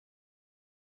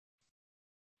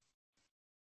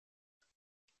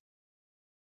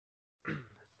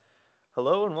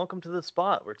Hello and welcome to The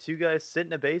Spot, where two guys sit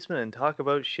in a basement and talk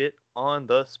about shit on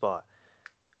the spot.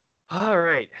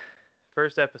 Alright,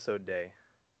 first episode day.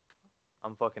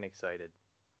 I'm fucking excited.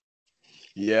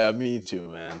 Yeah, me too,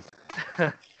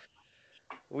 man.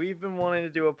 We've been wanting to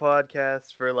do a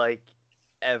podcast for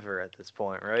ever at this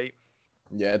point, right?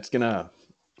 Yeah,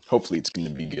 hopefully it's gonna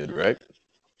be good, right?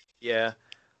 Yeah.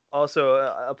 Also,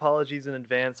 apologies in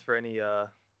advance for any,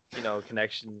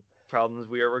 connection problems.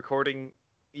 We are recording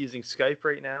using Skype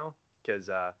right now because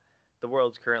the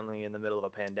world's currently in the middle of a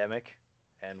pandemic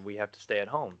and we have to stay at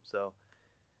home, so.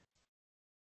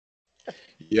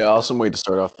 Yeah, awesome way to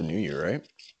start off the new year, right?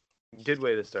 Good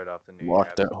way to start off the new year.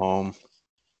 Locked at home.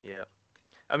 Yeah.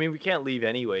 I mean, we can't leave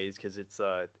anyways because it's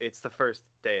the first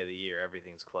day of the year.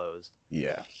 Everything's closed.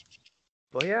 Yeah.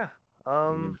 But yeah,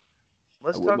 Mm, I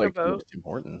let's would talk like to go about to Tim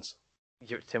Hortons.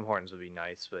 Tim Hortons would be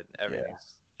nice, but Yeah.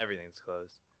 everything's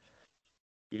closed.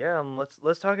 Yeah,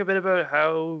 let's talk a bit about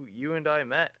how you and I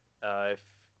met. If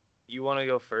you want to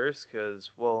go first,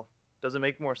 because does it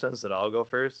make more sense that I'll go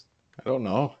first? I don't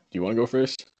know. Do you want to go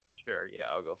first? Sure, yeah,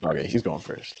 I'll go first. Okay, he's going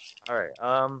first. All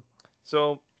right.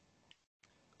 So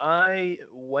I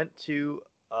went to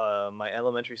my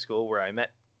elementary school where I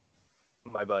met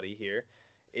my buddy here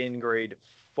in grade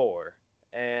 4,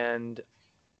 and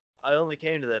I only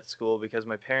came to that school because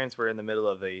my parents were in the middle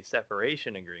of a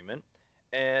separation agreement.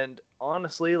 And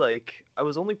honestly, I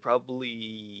was only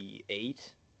probably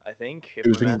 8, I think, It if my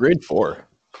was in math. grade 4.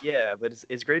 Yeah, but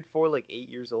is grade 4 like 8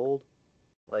 years old?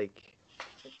 Like,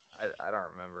 I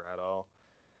don't remember at all.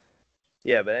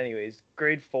 Yeah, but anyways,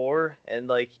 grade 4, and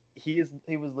he was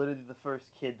literally the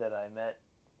first kid that I met.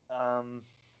 Um,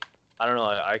 I don't know.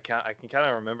 I can kind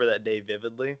of remember that day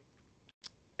vividly,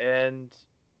 and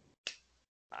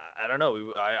I don't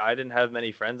know. I didn't have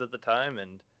many friends at the time,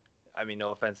 and I mean,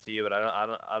 no offense to you, but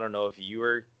I don't know if you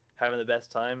were having the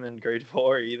best time in grade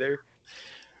 4 either.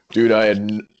 Dude, I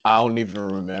don't even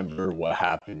remember what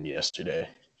happened yesterday.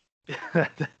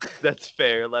 That's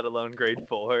fair, let alone grade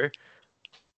 4.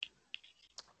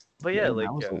 But yeah, Man,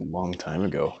 that was a long time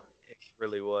ago. it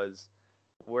really was.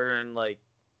 We're in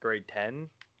grade 10,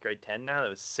 grade 10 now. That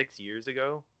was 6 years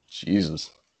ago. Jesus.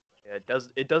 Yeah,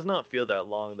 it does not feel that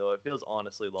long though. It feels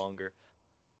honestly longer.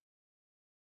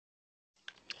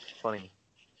 Funny,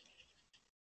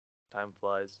 time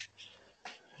flies.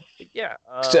 But yeah,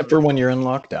 Except for when you're in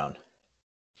lockdown.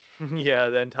 yeah.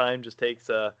 Then time just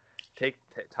time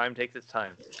takes its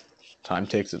time. Time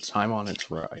takes its time on its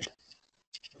ride.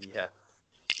 Yeah.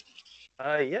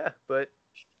 Yeah, but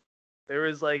there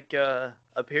was a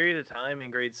period of time in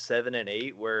grades 7 and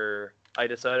 8 where I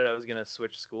decided I was gonna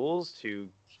switch schools to,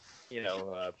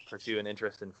 pursue an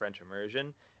interest in French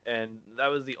immersion, and that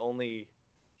was the only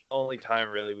time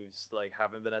really we've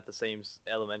haven't been at the same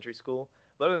elementary school.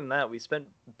 But other than that, we spent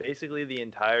basically the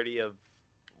entirety of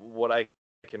what I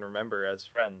can remember as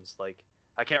friends. Like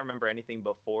I can't remember anything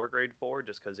before grade 4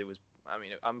 just because it was. I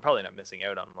mean, I'm probably not missing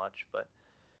out on much, but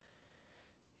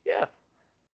yeah,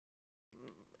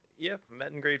 yeah,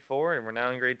 met in grade 4 and we're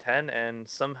now in grade 10, and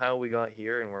somehow we got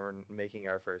here and we're making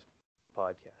our first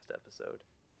podcast episode.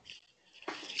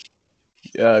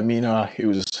 Yeah, I mean, it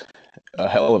was a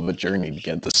hell of a journey to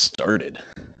get this started.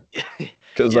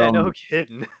 Because Yeah, no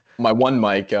kidding. my one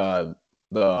mic, the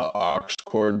aux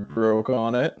cord broke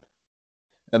on it,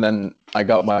 and then I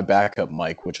got my backup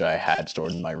mic, which I had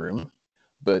stored in my room,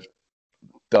 but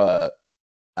the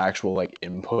actual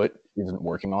input isn't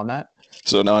working on that.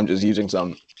 So now I'm just using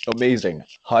some amazing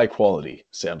high quality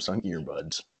Samsung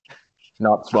earbuds.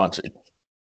 Not sponsored.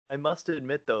 I must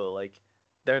admit though,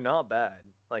 they're not bad.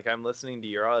 Like I'm listening to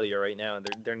your audio right now, and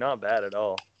they're not bad at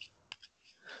all.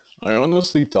 I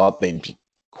honestly thought they'd be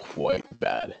quite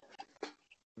bad.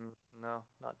 No,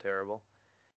 not terrible.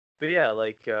 But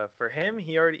yeah, for him,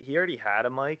 he already had a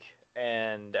mic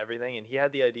and everything, and he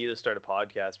had the idea to start a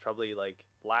podcast probably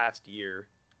last year,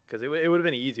 because it would have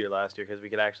been easier last year because we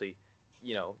could actually,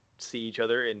 see each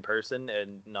other in person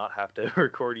and not have to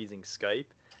record using Skype.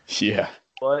 Yeah.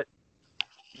 But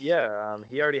yeah,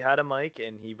 he already had a mic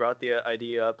and he brought the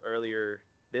idea up earlier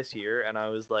this year, and I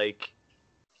was like,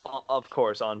 of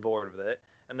course, on board with it.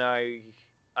 And I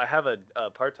have a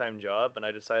part-time job, and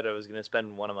I decided I was going to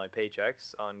spend one of my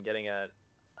paychecks on getting a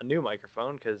new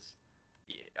microphone because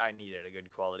I needed a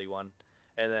good quality one.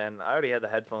 And then I already had the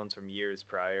headphones from years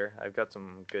prior. I've got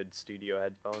some good studio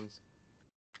headphones.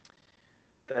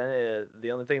 Then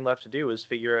the only thing left to do was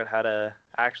figure out how to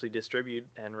actually distribute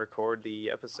and record the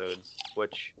episodes,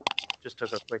 which just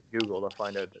took a quick Google to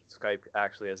find out that Skype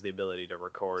actually has the ability to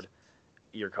record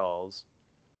your calls.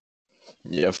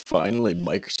 Yeah, finally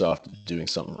Microsoft is doing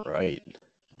something right.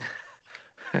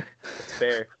 It's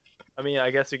fair. I mean,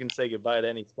 I guess we can say goodbye to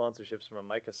any sponsorships from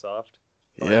Microsoft.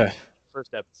 Yeah.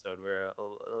 First episode, we're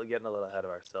getting a little ahead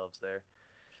of ourselves there.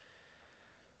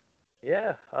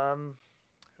 Yeah.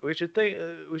 We should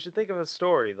think of a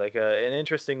story, like an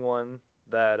interesting one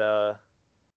that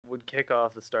would kick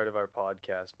off the start of our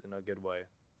podcast in a good way.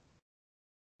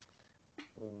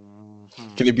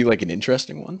 Can it be like an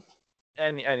interesting one?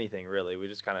 Anything really. We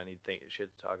just kind of need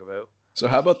shit to talk about. So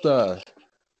how about the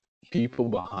people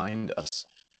behind us?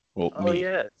 Well, Oh me.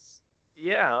 yes.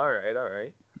 Yeah. All right. All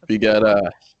right. We got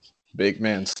Big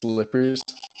Man Slippers.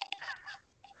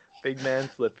 Big man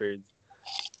slippers.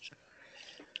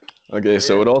 Okay, So,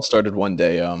 so yeah. it all started one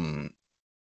day.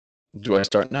 Do I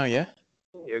start now? Yeah.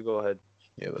 Yeah. Go ahead.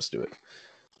 Yeah, let's do it.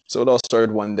 So it all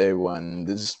started one day when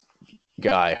this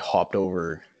guy hopped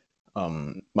over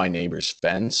my neighbor's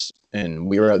fence, and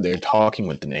we were out there talking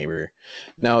with the neighbor.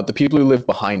 Now, the people who live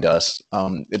behind us,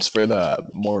 it's for the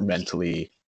more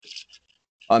mentally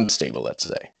unstable, let's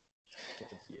say.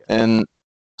 Yeah. And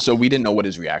so we didn't know what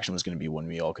his reaction was going to be when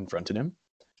we all confronted him.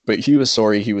 But he was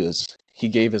sorry. He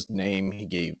gave his name.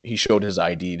 He showed his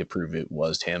ID to prove it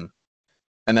was him.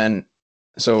 And then,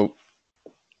 so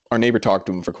our neighbor talked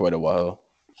to him for quite a while.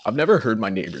 I've never heard my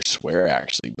neighbor swear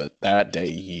actually, but that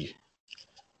day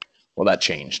that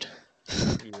changed.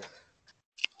 Yeah.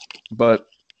 But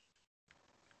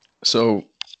so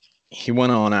he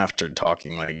went on after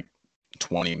talking like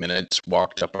 20 minutes,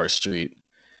 walked up our street,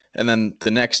 and then the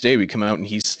next day we come out and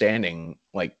he's standing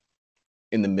like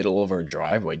in the middle of our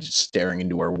driveway, just staring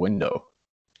into our window.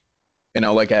 And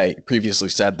now, like I previously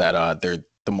said, that they're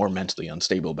the more mentally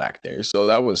unstable back there, so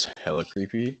that was hella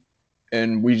creepy.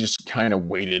 And we just kind of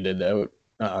waited it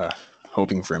out,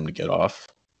 hoping for him to get off,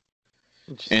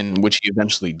 and which he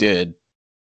eventually did.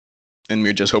 And we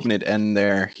were just hoping it'd end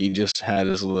there. He just had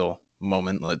his little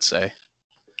moment, let's say.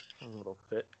 A little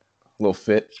fit. Little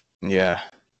fit. Yeah.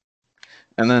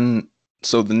 And then,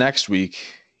 so the next week,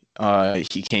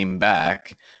 he came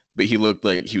back, but he looked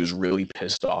like he was really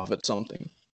pissed off at something.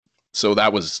 So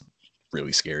that was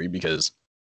really scary because,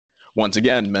 once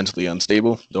again, mentally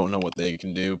unstable, don't know what they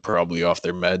can do, probably off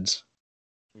their meds.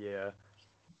 Yeah.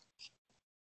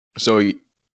 So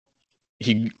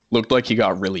he looked like he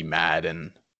got really mad,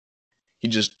 and he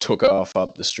just took off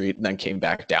up the street and then came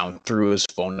back down, threw his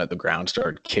phone at the ground,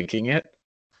 started kicking it.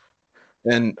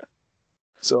 And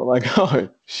so I'm like, oh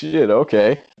shit,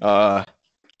 okay.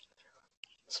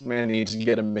 This man needs to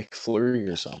get a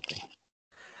McFlurry or something.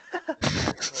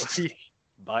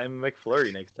 Buy him a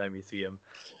McFlurry next time you see him.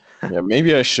 Yeah,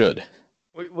 maybe I should.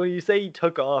 When you say he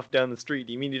took off down the street,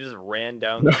 do you mean he just ran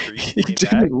down No, the street he and came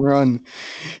didn't back? run.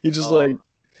 He just Oh. like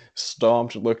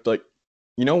stomped. Looked like,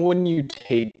 you know, when you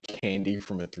take candy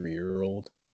from a 3-year-old.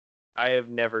 I have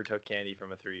never took candy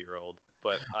from a 3-year-old,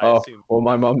 but I assume. Well,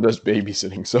 my mom does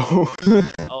babysitting, so.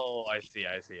 Oh, I see.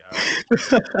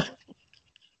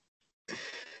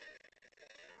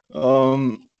 All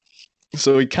right.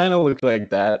 So he kind of looked like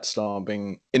that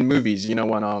stomping in movies. You know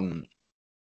when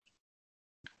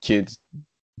kids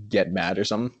get mad or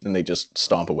something and they just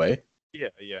stomp away. Yeah.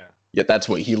 Yeah, that's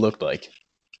what he looked like.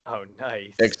 Oh,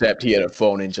 nice. Except he had a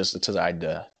phone and just decided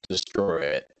to destroy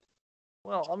it.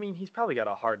 Well, I mean, he's probably got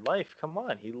a hard life. Come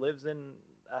on, he lives in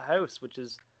a house which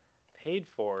is paid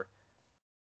for,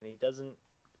 and he doesn't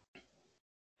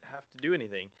have to do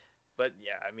anything. But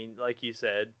yeah, I mean, like you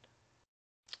said,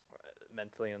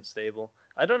 mentally unstable.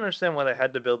 I don't understand why they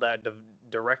had to build that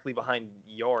directly behind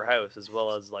your house as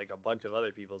well as like a bunch of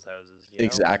other people's houses. You know?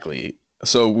 Exactly.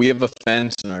 So we have a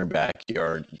fence in our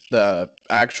backyard. The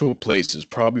actual place is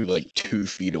probably like 2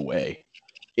 feet away.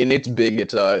 And it's big.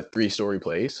 It's a 3-story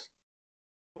place.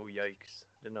 Oh, yikes.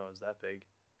 Didn't know it was that big.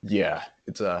 Yeah,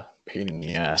 it's a pain in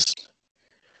the ass.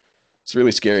 It's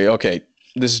really scary. Okay,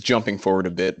 this is jumping forward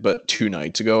a bit, but 2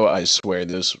 nights ago, I swear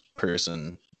this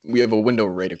person, we have a window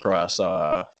right across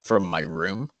from my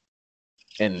room,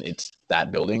 and it's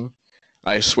that building.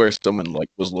 I swear someone like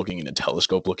was looking in a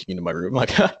telescope, looking into my room,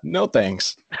 like, no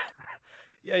thanks.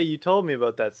 Yeah, you told me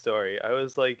about that story. I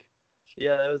was like,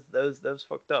 yeah, that was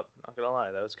fucked up. Not gonna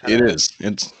lie, that was kind of. It is.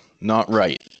 It's not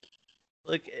right.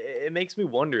 Like, it makes me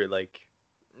wonder. Like,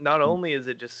 not only is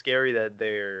it just scary that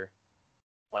they're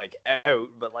like out,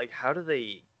 but like, how do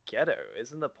they get out?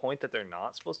 Isn't the point that they're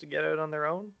not supposed to get out on their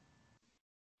own?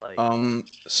 Like,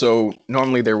 So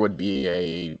normally there would be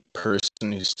a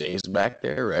person who stays back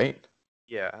there, right?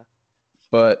 yeah.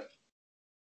 But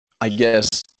I guess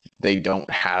they don't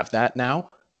have that now.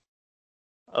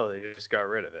 Oh, they just got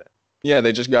rid of it. Yeah,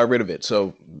 they just got rid of it.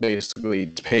 So basically,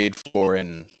 it's paid for,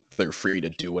 and they're free to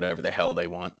do whatever the hell they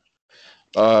want.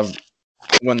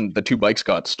 When the 2 bikes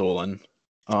got stolen,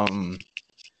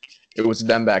 it was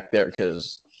them back there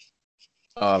because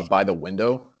by the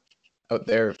window out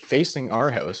there facing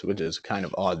our house, which is kind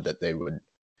of odd that they would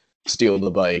steal the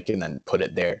bike and then put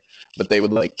it there, but they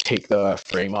would like take the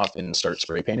frame off and start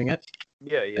spray painting it.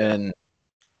 Yeah, yeah. And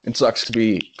it sucks to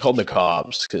be called the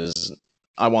cops because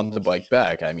I want the bike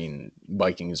back. I mean,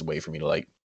 biking is a way for me to like,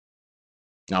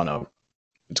 I don't know,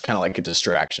 it's kind of like a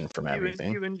distraction from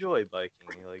everything. You enjoy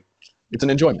biking, like It's an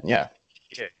enjoyment, yeah.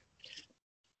 yeah.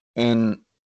 And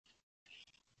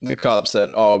the cop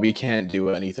said, "Oh, we can't do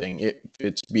anything. If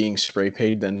it's being spray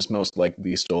painted, then it's most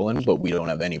likely stolen, but we don't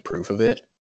have any proof of it."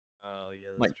 Oh yeah,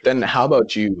 that's Like, true. then how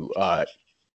about you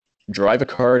drive a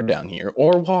car down here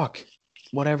or walk,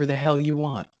 whatever the hell you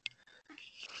want.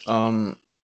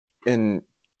 And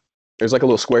there's like a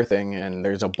little square thing, and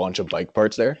there's a bunch of bike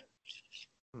parts there,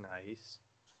 Nice.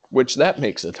 which that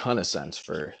makes a ton of sense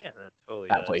for Yeah, that totally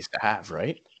that does. place to have,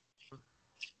 right?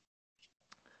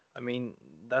 I mean,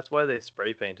 that's why they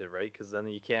spray painted, right? Because then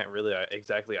you can't really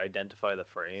exactly identify the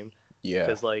frame. Yeah,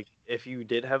 Because like, if you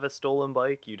did have a stolen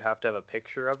bike, you'd have to have a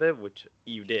picture of it, which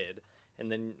you did. And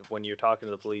then when you're talking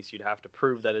to the police, you'd have to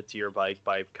prove that it's your bike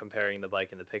by comparing the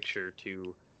bike in the picture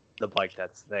to the bike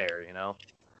that's there, you know.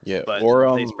 yeah. But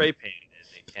Or they spray painted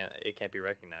it. It can't be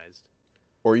recognized.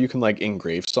 or you can like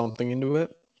engrave something into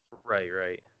it, Right,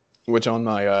 right. which on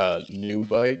my new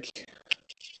bike,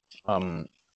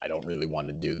 I don't really want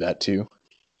to do that too,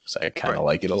 so I kind of Right.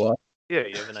 like it a lot. Yeah,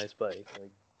 you have a nice bike.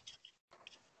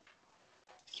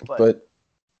 Like, But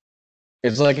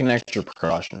it's like an extra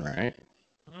precaution, right?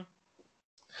 Mhm.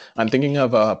 I'm thinking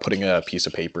of putting a piece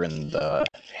of paper in the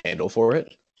handle for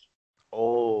it,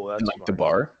 Oh, in that's like the smart.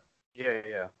 bar, Yeah,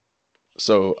 yeah.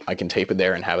 so I can tape it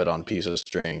there and have it on a piece of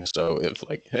string. So if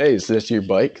like, hey, is this your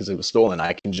bike? Because it was stolen,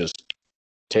 I can just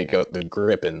take out the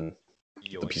grip and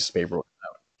the piece of paper.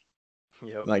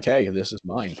 Yep. Like, hey, this is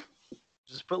mine.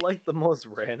 Just put like the most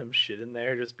random shit in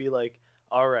there. Just be like,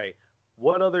 all right,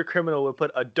 what other criminal would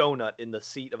put a donut in the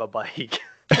seat of a bike?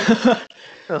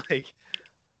 Like,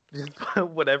 just put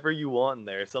whatever you want in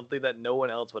there. Something that no one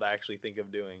else would actually think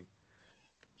of doing.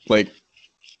 Like,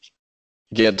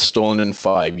 get stolen in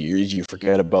 5 years, you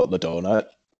forget about the donut.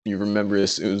 You remember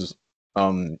this, it was,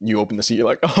 you open the seat, you're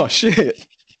like, oh shit.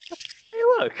 Hey,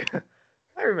 look,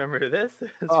 I remember this.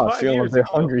 It's Oh, 5 feeling a years bit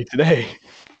ago. hungry today.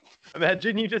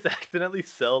 Imagine you just accidentally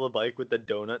sell the bike with the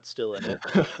donut still in it.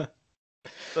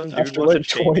 Some dude After wants to like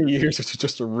change 20 the years, seat. it's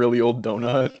just a really old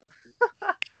donut.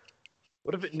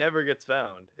 What if it never gets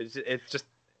found? It's just It's just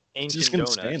ancient gonna donut.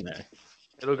 stand there.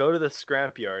 It'll go to the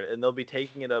scrapyard and they'll be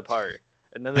taking it apart.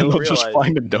 And then And they'll they'll just realize,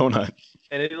 find a donut.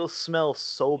 and it'll smell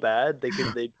so bad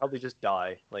they'd probably just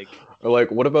die. Like Or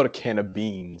like, what about a can of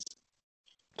beans?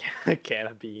 a can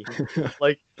of beans,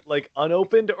 like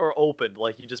unopened or opened.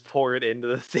 Like you just pour it into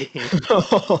the sea.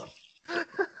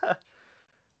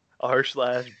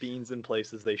 r/beans in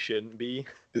places they shouldn't be.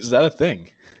 Is that a thing?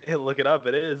 Hey, look it up.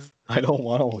 It is. I don't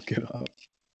want to look it up.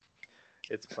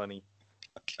 It's funny.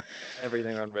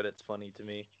 Everything on Reddit's funny to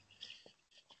me.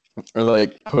 Or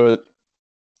like, put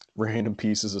random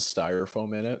pieces of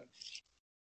styrofoam in it.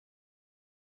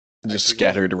 Just Actually,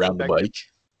 scattered around the bike.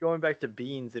 Going back to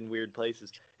beans in weird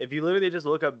places. If you literally just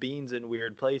look up beans in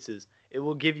weird places, it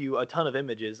will give you a ton of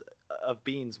images of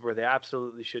beans where they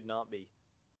absolutely should not be.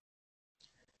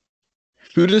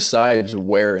 Who decides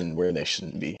where and where they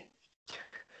shouldn't be?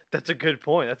 That's a good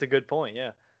point. That's a good point.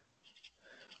 Yeah.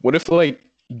 What if like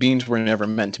beans were never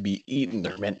meant to be eaten?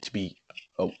 They're meant to be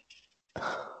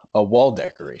a wall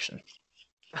decoration.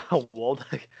 A wall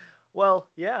deck. Well,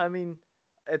 yeah. I mean,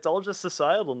 it's all just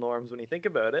societal norms when you think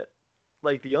about it.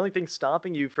 Like the only thing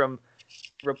stopping you from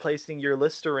replacing your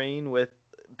Listerine with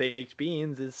baked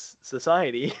beans is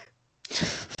society.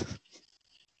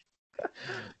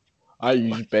 I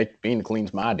use baked bean to clean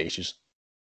my dishes.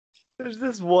 There's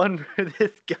this one where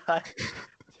this guy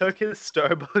took his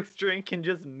Starbucks drink and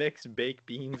just mixed baked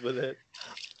beans with it.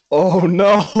 Oh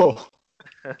no!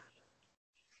 Oh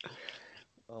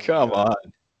Come God.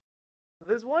 on.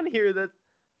 There's one here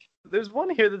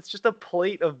that's just a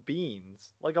plate of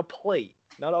beans. Like a plate.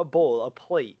 Not a bowl, a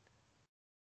plate.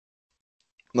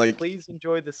 Like, Please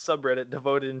enjoy this subreddit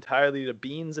devoted entirely to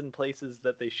beans in places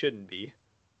that they shouldn't be.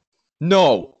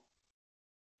 no!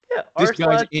 Yeah, This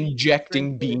guy's r/beans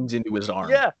injecting drink. beans into his arm.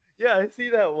 Yeah, I see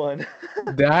that one.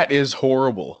 That is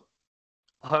horrible.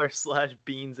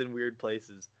 r/beans in weird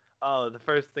places. Oh, the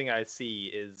first thing I see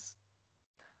is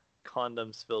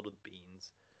condoms filled with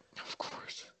beans. Of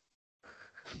course.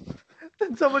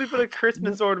 Then somebody put a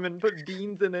Christmas ornament and put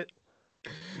beans in it.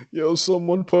 Yo,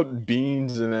 someone put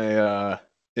beans in a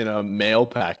mail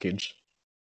package.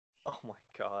 Oh my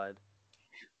God.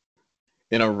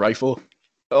 In a rifle.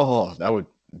 Oh, that would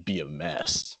be a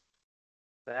mess.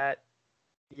 That,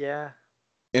 yeah.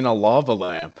 In a lava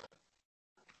lamp.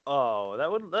 Oh, that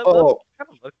Oh, kind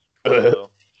of looks cool though.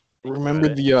 Think about remember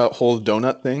it. the whole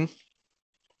donut thing?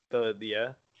 The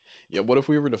yeah. Yeah, what if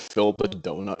we were to fill the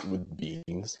donut with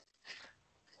beans?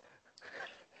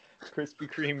 Krispy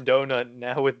Kreme donut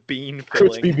now with bean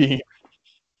Crispy filling. bean.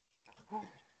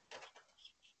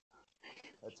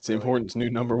 That's Tim brilliant. Hortons' new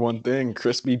number one thing,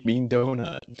 crispy bean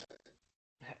donut.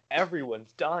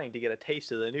 Everyone's dying to get a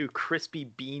taste of the new crispy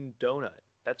bean donut.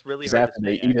 That's really Because hard to after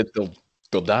they say, eat it, actually.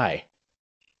 they'll die.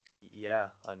 Yeah,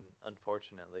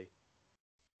 unfortunately.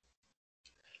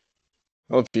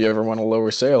 Well, if you ever want to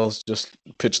lower sales, just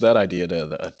pitch that idea to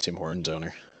the Tim Hortons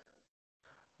owner.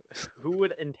 Who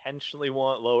would intentionally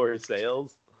want lower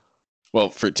sales? Well,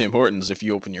 for Tim Hortons, if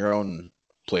you open your own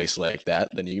place like that,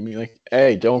 then you can be like,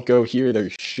 "Hey, don't go here. They're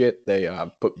shit. They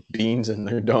put beans in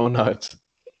their donuts."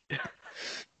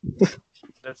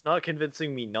 That's not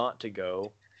convincing me not to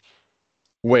go.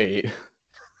 Wait,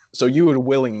 so you would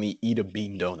willingly eat a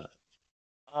bean donut?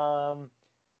 Um,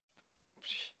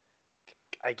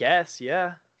 I guess,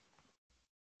 yeah.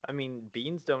 I mean,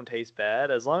 beans don't taste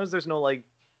bad as long as there's no like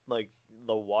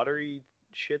the watery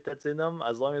shit that's in them.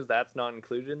 As long as that's not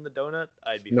included in the donut,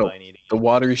 I'd be No, fine eating the it.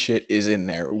 watery shit is in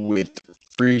there with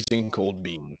freezing cold Oh,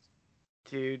 beans.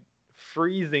 dude,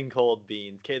 freezing cold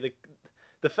beans. Okay,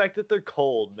 the fact that they're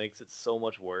cold makes it so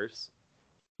much worse.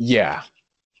 Yeah,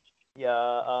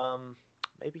 Yeah,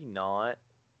 maybe not.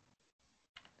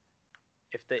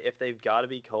 If they've got to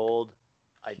be cold,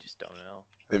 I just don't know. I don't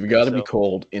they've think got to be so.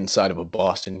 cold inside of a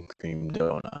Boston cream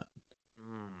donut.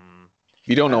 Hmm. If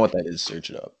you don't I know don't what think that is, search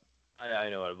it up. I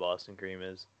know what a Boston cream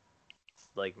is. It's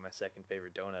like my second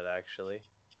favorite donut, actually.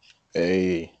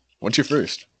 Hey, what's your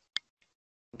first?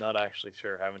 Not actually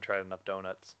sure. Haven't tried enough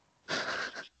donuts.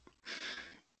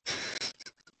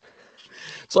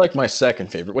 It's like my second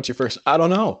favorite. What's your first? I don't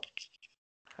know.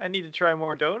 I need to try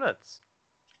more donuts.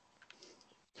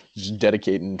 Just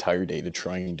dedicate an entire day to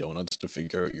trying donuts to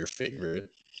figure out your favorite.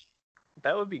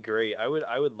 That would be great. I would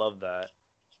love that.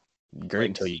 Great Like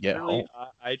until you get secretly, home.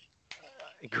 I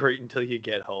great until you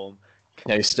get home.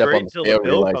 Now you step Great on the until the scale,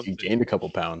 bill realize comes you in. gained a couple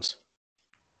pounds.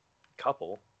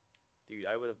 Couple. Dude,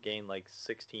 I would have gained like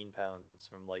 16 pounds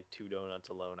from like 2 donuts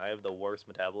alone. I have the worst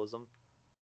metabolism.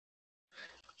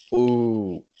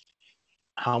 Ooh,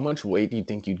 how much weight do you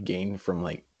think you'd gain from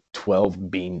like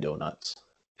 12 bean donuts?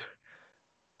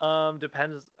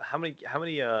 Depends how many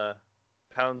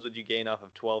pounds would you gain off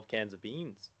of 12 cans of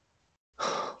beans?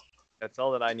 That's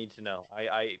all that I need to know.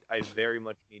 I very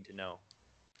much need to know.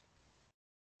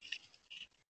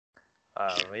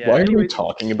 Yeah. Why are we Anyways,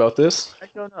 talking about this? I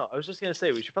don't know. I was just gonna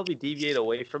say we should probably deviate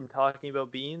away from talking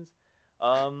about beans.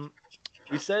 Um,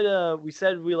 we said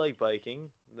we like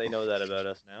biking. They know that about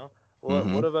us now. What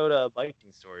Hmm. about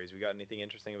biking stories? We got anything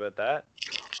interesting about that?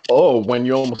 Oh, when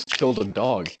you almost killed a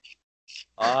dog.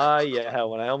 Ah, yeah,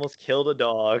 when I almost killed a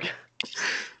dog.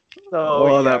 So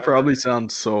Oh, that yeah, probably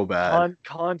sounds so bad.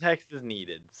 context is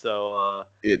needed. So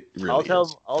It I'll really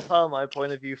is. tell my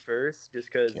point of view first, just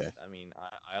because Okay. I mean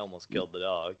I almost killed the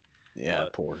dog, Yeah,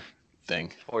 but poor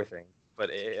thing. poor thing.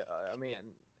 But I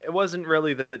mean it wasn't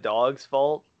really the dog's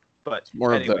fault. But It's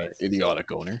more of the anyways, so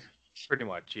idiotic owner. pretty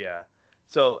much, yeah.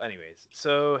 So anyways,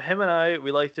 so him and I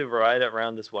we like to ride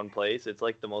around this one place. It's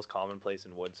like the most common place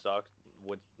in Woodstock,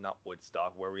 not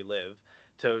Woodstock where we live,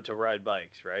 to ride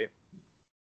bikes, right?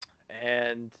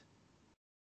 And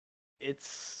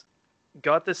it's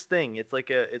got this thing. It's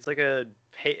a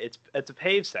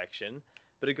paved section,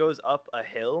 but it goes up a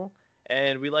hill,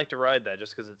 and we like to ride that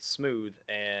just because it's smooth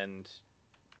and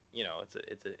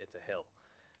it's a hill.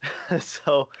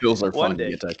 So Hills are one fun. You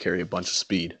day, get to carry a bunch of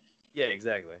speed. yeah,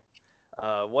 exactly.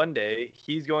 One day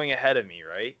he's going ahead of me,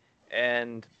 right?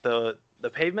 And the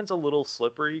pavement's a little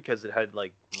slippery because it had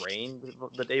like rained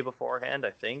the day beforehand.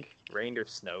 I think rained or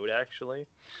snowed actually.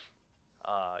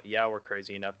 Yeah, we're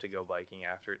crazy enough to go biking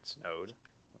after it snowed.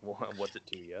 What's it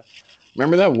to you?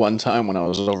 Remember that one time when I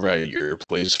was over at your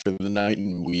place for the night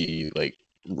and we like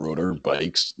rode our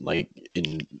bikes like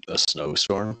in a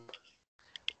snowstorm?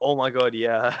 Oh my god,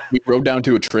 yeah. We rode down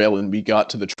to a trail and we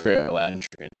got to the trail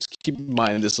entrance. Keep in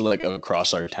mind this is like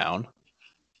across our town.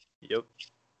 Yep.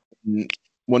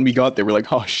 When we got there, we're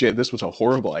like, oh shit, this was a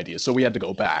horrible idea. So we had to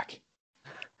go back.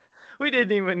 We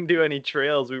didn't even do any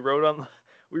trails. We rode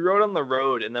on the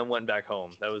road and then went back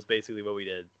home. That was basically what we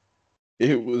did.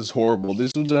 It was horrible.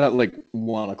 This was at like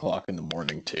 1 o'clock in the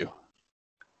morning too.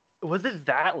 Was it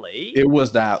that late? It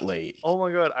was that late. Oh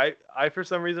my god, I for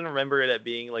some reason remember it at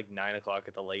being like 9 o'clock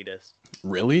at the latest.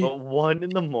 Really? But 1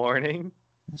 in the morning?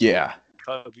 Yeah.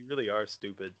 God, we really are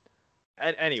stupid.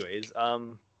 And anyways,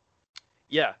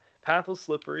 yeah, path was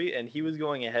slippery, and he was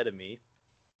going ahead of me,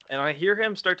 and I hear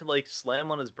him start to like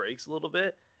slam on his brakes a little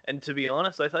bit. And to be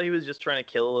honest, I thought he was just trying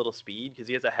to kill a little speed because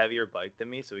he has a heavier bike than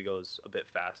me, so he goes a bit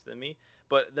faster than me.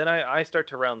 But then I start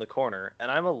to round the corner, and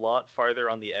I'm a lot farther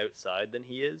on the outside than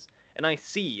he is, and I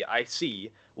see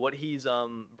what he's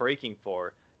braking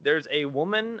for. There's a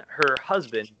woman, her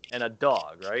husband, and a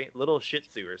dog, right? Little Shih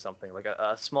Tzu or something, like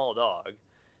a small dog.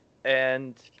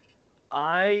 And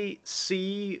I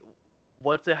see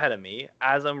what's ahead of me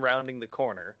as I'm rounding the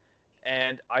corner,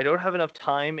 and I don't have enough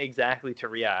time exactly to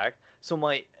react. So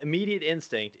my immediate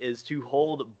instinct is to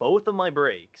hold both of my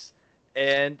brakes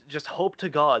and just hope to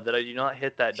God that I do not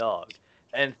hit that dog.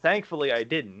 And thankfully I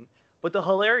didn't. But the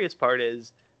hilarious part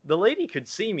is the lady could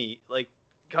see me like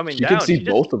coming She could down. see She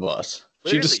just both of us.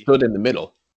 She just literally stood in the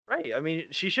middle. right. I mean,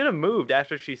 she should have moved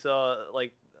after she saw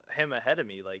like him ahead of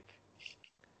me. Like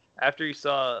after he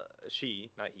saw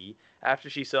she, not he, after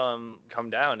she saw him come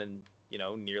down and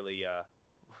nearly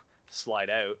slide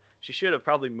out, she should have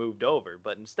probably moved over.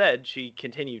 But instead, she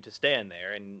continued to stand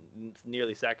there and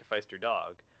nearly sacrificed her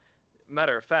dog.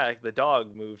 Matter of fact, the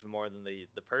dog moved more than the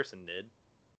person did.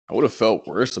 I would have felt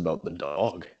worse about the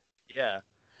dog. Yeah,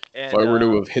 If and I were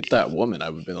to have hit that woman, I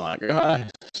would have been like, ah,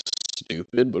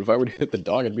 stupid. But if I were to hit the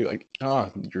dog, I'd be like,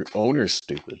 ah, your owner's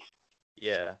stupid.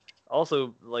 yeah.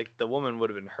 Also, like the woman would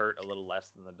have been hurt a little less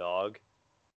than the dog.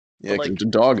 Yeah, But because like, the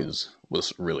dog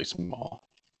was really small.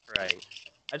 right.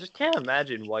 I just can't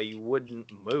imagine why you wouldn't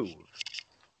move.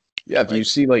 Yeah, if you Like,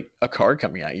 see like a car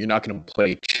coming at you, you're not gonna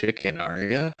play chicken, are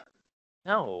you?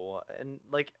 no, and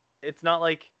like it's not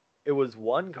like it was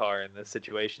one car in this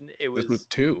situation. It This was was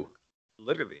two.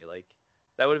 literally like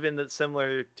that would have been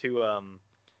similar to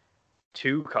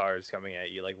two cars coming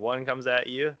at you. Like one comes at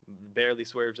you, barely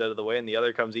swerves out of the way, and the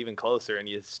other comes even closer, and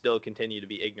you still continue to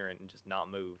be ignorant and just not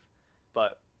move.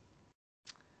 But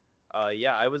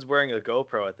yeah, I was wearing a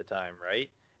GoPro at the time, right?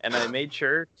 And I made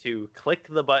sure to click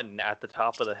the button at the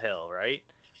top of the hill, right?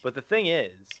 But the thing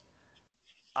is,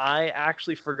 I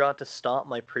actually forgot to stop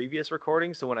my previous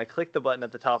recording, so when I clicked the button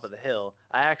at the top of the hill,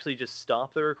 I actually just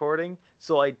stopped the recording,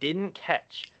 so I didn't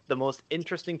catch the most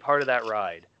interesting part of that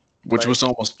ride. Which Like, was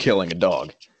almost killing a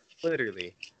dog.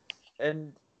 literally.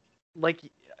 And, like,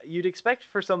 you'd expect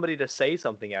for somebody to say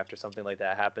something after something like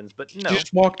that happens, but She no.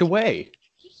 just walked away.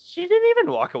 She didn't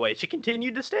even walk away. She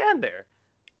continued to stand there.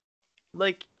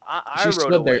 Like, I She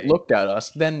rode stood there, away. looked at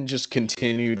us, then just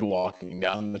continued walking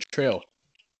down the trail.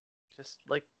 Just,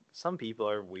 like, some people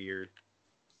are weird.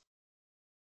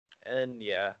 And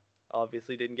yeah,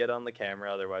 obviously didn't get on the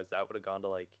camera, otherwise that would have gone to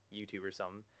like YouTube or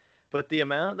something. But the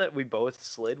amount that we both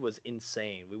slid was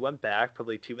insane. We went back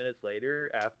probably 2 minutes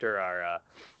later after our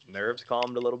nerves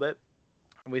calmed a little bit,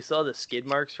 and we saw the skid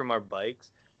marks from our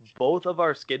bikes. Both of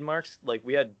our skid marks, like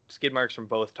we had skid marks from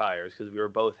both tires because we were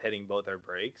both hitting both our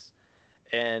brakes,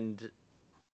 and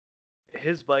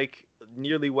his bike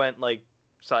nearly went like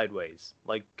sideways,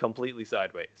 like completely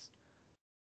sideways.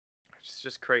 It's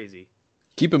just crazy.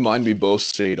 Keep in mind, we both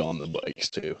stayed on the bikes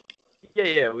too.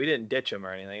 Yeah, we didn't ditch him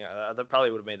or anything. That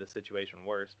probably would have made the situation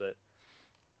worse, but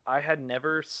I had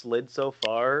never slid so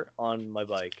far on my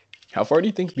bike. How far do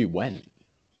you think we went?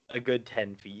 A good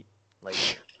 10 feet.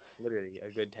 Like, literally a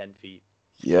good 10 feet.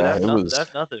 But Yeah, it was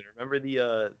that's nothing. Remember the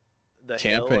hill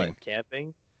camping. at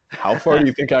camping? How far do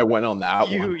you think I went on that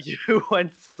one? You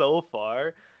went so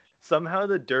far. Somehow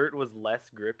the dirt was less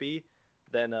grippy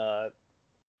than the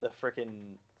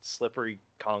freaking slippery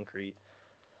concrete.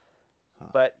 Huh.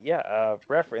 But yeah,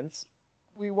 reference.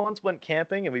 We once went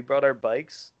camping and we brought our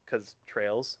bikes because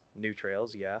trails, new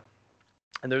trails, yeah.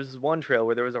 And there's this one trail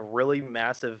where there was a really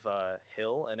massive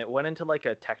hill, and it went into like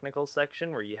a technical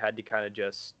section where you had to kind of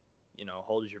just,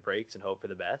 hold your brakes and hope for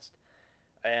the best.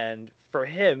 And for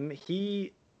him,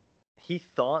 he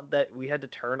thought that we had to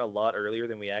turn a lot earlier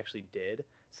than we actually did.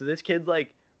 So this kid's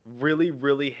like really,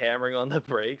 really hammering on the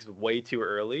brakes way too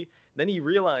early. Then he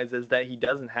realizes that he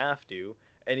doesn't have to,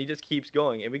 and he just keeps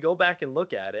going. And we go back and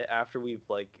look at it after we've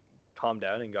like calmed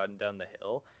down and gotten down the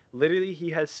hill. Literally, he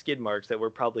has skid marks that were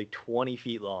probably 20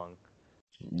 feet long.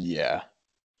 Yeah,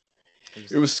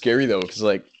 It it was scary though, because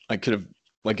like I could have,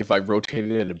 like if I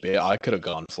rotated it a bit, I could have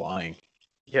gone flying.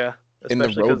 yeah, And the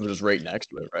especially road because was right next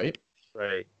to it, right? It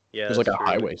right, yeah, was like that's a true.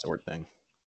 highway sort of thing.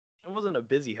 It wasn't a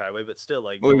busy highway, but still,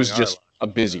 like Well, it knowing was our just luck, a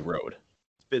busy uh, road.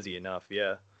 it's busy enough,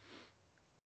 yeah.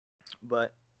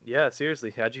 But yeah,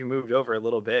 seriously, had you moved over a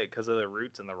little bit because of the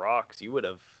roots and the rocks, you would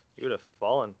have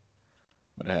fallen.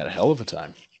 But I had a hell of a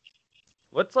time.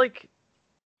 What's like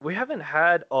we haven't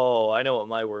had oh, I know what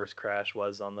my worst crash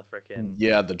was on the frickin'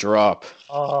 Yeah, the drop.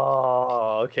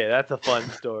 oh, okay, that's a fun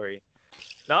story.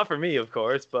 Not for me, of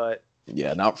course, but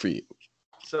Yeah, not for you.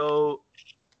 so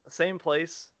same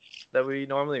place that we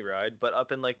normally ride, but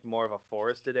up in like more of a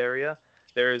forested area.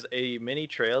 There's a mini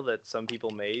trail that some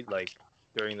people made like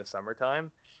during the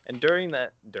summertime, and during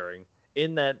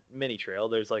in that mini trail,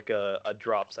 there's like a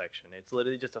drop section. It's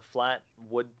literally just a flat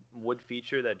wood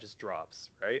feature that just drops,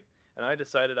 right? And I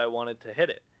decided I wanted to hit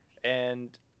it,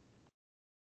 and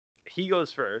he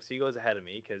goes first. He goes ahead of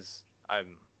me because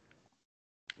I'm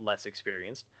less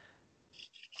experienced.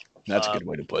 That's a Uh, good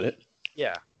way to put it.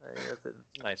 yeah, that's a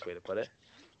nice way to put it.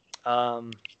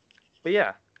 Um, but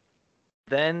yeah,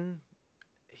 then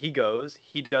he does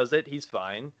it, he's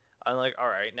fine. I'm like, all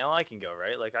right, now I can go,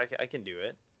 right? Like I can do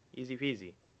it, easy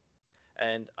peasy.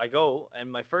 And I go,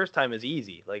 and my first time is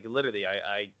easy, like literally,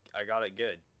 I got it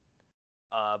good.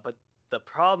 But the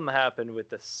problem happened with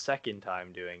the second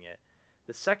time doing it.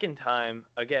 The second time,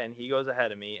 again, he goes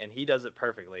ahead of me, and he does it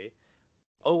perfectly.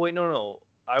 Oh wait, no,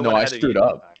 I No, went I ahead of you screwed that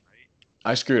up. time, right?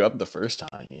 I screwed up the first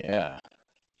time. Yeah.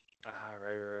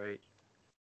 Right.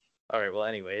 All right. Well,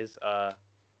 anyways,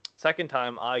 second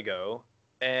time I go,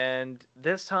 and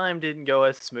this time didn't go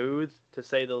as smooth, to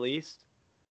say the least.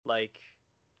 Like,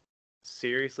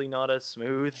 seriously, not as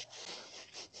smooth.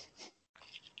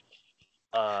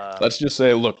 Uh, Let's just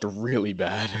say it looked really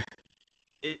bad.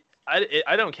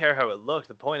 I don't care how it looked.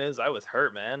 The point is, I was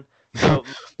hurt, man. So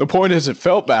The point is, it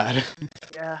felt bad.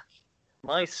 yeah,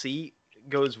 my seat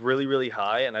goes really, really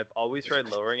high, and I've always tried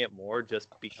lowering it more, just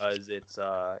because it's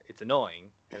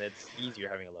annoying and it's easier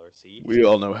having a lower seat. We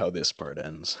all know how this part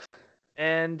ends.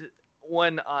 And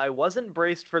when I wasn't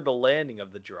braced for the landing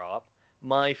of the drop,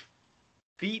 my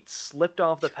feet slipped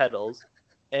off the pedals,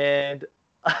 and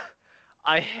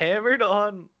I hammered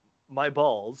on my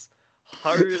balls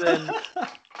harder than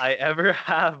I ever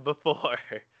have before.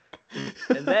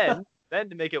 And then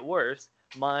to make it worse,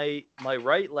 my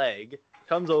right leg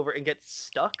comes over and gets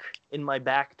stuck in my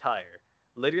back tire.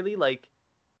 Literally, like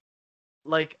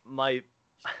my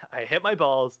I hit my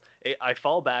balls, I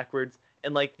fall backwards,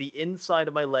 and like the inside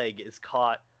of my leg is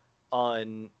caught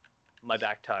on my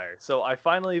back tire. So I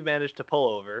finally managed to pull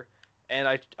over, and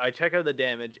I check out the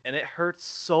damage, and it hurts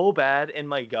so bad in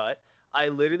my gut. I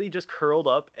literally just curled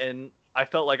up, and I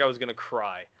felt like I was gonna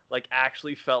cry. Like,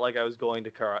 actually felt like I was going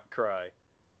to cry.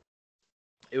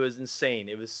 It was insane.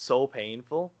 It was so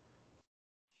painful.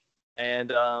 And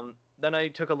then I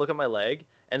took a look at my leg,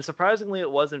 and surprisingly, it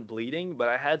wasn't bleeding, but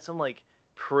I had some like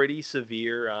pretty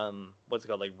severe what's it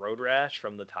called, like road rash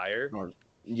from the Or,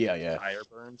 yeah. tire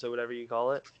burns or whatever you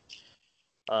call it.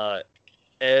 Uh,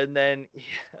 and then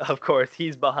of course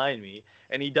he's behind me,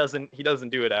 and he doesn't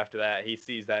do it after that. He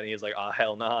sees that and he's like, "Oh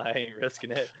hell no, I ain't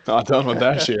risking it." Not done with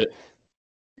that shit.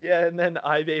 Yeah, and then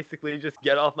I basically just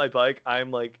get off my bike.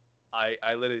 I'm like, I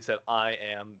literally said, I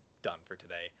am done for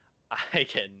today. I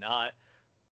cannot.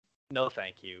 No,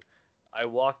 thank you. I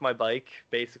walked my bike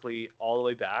basically all the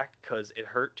way back because it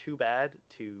hurt too bad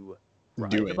to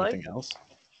ride Do the bike. anything else?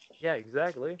 Yeah,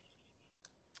 exactly.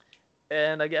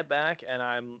 And I get back and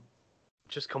I'm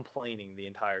just complaining the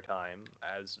entire time,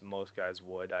 as most guys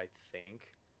would, I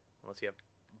think, unless you have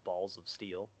balls of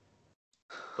steel.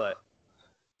 But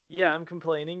yeah, I'm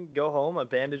complaining. Go home. I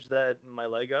bandaged that my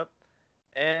leg up,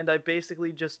 and I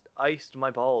basically just iced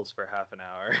my balls for half an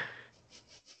hour.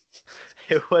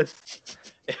 it was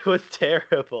it was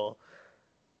terrible.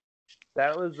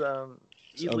 That was Sounds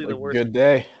easily like the a worst good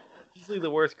day. easily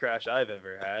the worst crash I've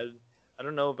ever had. I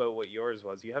don't know about what yours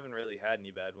was. You haven't really had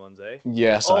any bad ones, eh?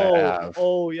 Yes, I have.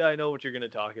 Oh yeah, I know what you're gonna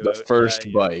talk The about. Yeah,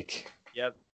 first bike.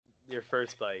 yep. Your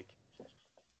first bike.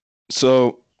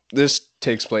 So this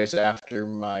takes place after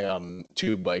my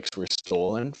two bikes were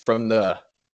stolen from the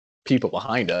people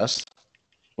behind us.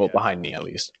 Well, Yeah. behind me at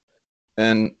least.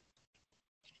 And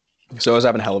so I was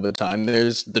having a hell of a time.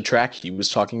 There's the track he was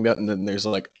talking about, and then there's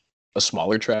like a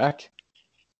smaller track.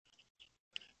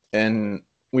 And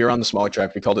we were on the smaller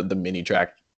track. We called it the mini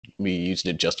track. We used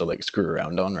it just to like screw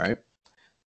around on, right?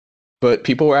 But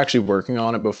people were actually working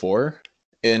on it before,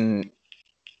 and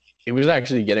it was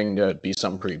actually getting to be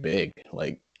something pretty big.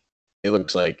 Like, it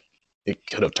looks like it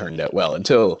could have turned out well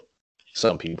until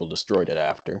some people destroyed it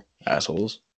after.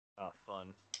 Assholes. Oh,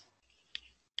 fun.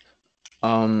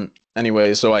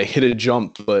 Anyway, so I hit a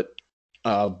jump, but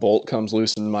bolt comes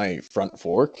loose in my front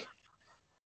fork,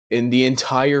 and the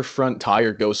entire front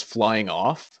tire goes flying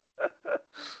off.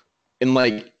 And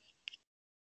like,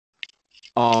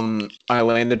 I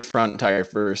landed front tire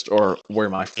first, or where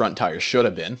my front tire should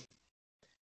have been,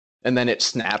 and then it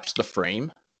snaps the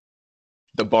frame.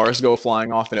 The bars go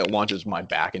flying off, and it launches my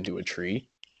back into a tree.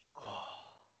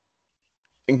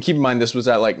 And keep in mind, this was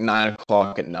at like 9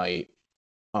 o'clock at night.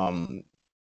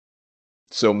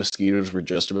 So mosquitoes were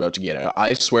just about to get out.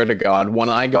 I swear to God, when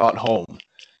I got home,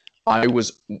 I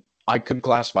could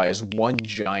classify as one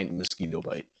giant mosquito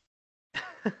bite.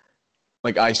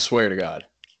 Like, I swear to God.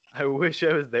 I wish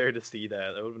I was there to see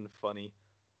that. That would have been funny.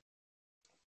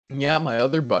 Yeah, my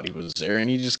other buddy was there, and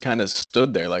he just kind of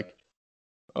stood there like,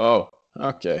 oh,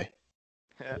 okay.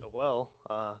 Well,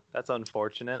 that's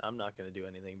unfortunate. I'm not gonna do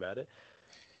anything about it.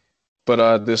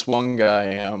 But this one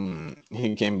guy,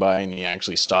 he came by and he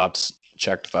actually stopped,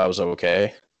 checked if I was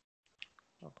okay.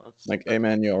 Oh, Like, hey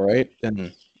man, you all right?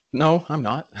 And no, I'm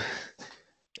not.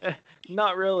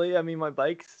 Not really. I mean, my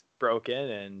bike's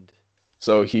broken, and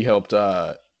So he helped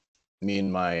me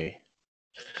and my.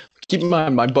 Keep in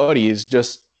mind, my buddy is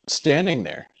just standing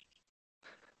there.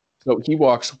 So he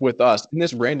walks with us, and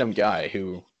this random guy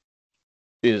who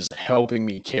is helping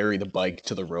me carry the bike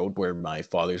to the road where my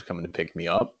father's coming to pick me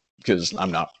up because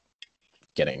I'm not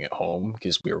getting it home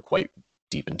because we were quite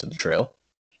deep into the trail.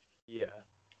 yeah.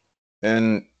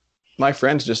 And my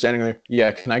friend's just standing there.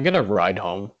 Yeah, can I get a ride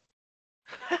home?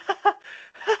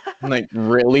 I'm like,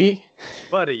 really?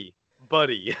 buddy,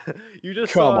 you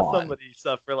just Come saw on. somebody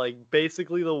suffer like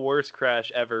basically the worst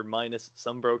crash ever, minus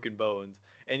some broken bones,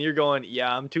 and you're going,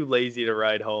 "Yeah, I'm too lazy to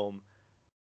ride home."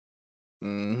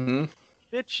 Mm-hmm.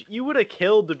 Bitch, you would have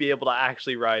killed to be able to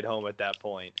actually ride home at that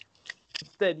point.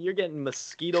 Instead, you're getting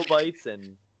mosquito bites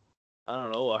and I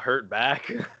don't know, a hurt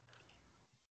back.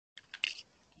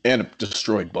 And a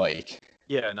destroyed bike.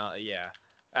 Yeah, no, yeah.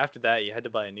 After that, you had to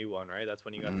buy a new one, right? That's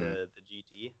when you got the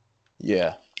GT.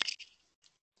 Yeah.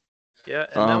 Yeah,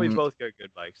 and now we both got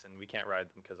good bikes, and we can't ride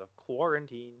them because of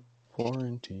quarantine.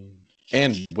 Quarantine.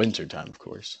 And wintertime, of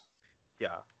course.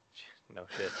 Yeah, no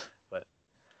shit. But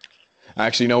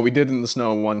Actually, no, we did in the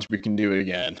snow once. We can do it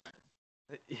again.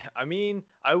 yeah, I mean,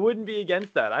 I wouldn't be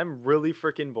against that. I'm really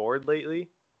freaking bored lately,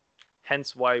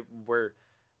 hence why we're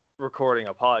recording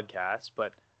a podcast.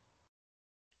 But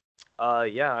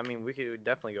yeah, I mean, we could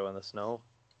definitely go in the snow.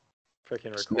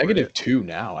 Freaking It's record it. -2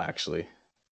 now, actually.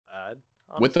 Bad.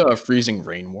 With a freezing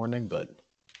rain warning, but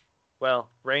Well,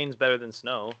 rain's better than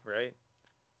snow, right?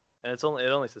 And it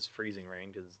only says freezing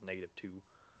rain because it's -2.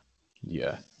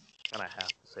 yeah. And I have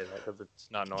to say that because it's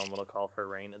not normal to call for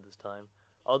rain at this time.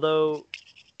 Although,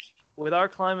 with our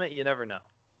climate, you never know.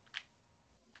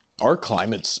 Our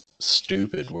climate's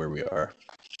stupid where we are.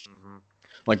 Mm-hmm.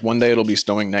 Like one day it'll be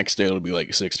snowing, next day it'll be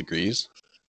like 6 degrees.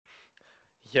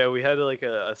 Yeah, we had like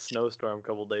a snowstorm a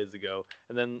couple days ago,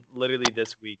 and then literally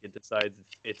this week it decides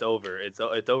it's over. It's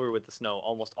over with the snow.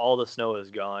 Almost all the snow is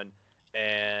gone,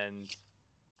 and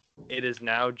it is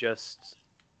now just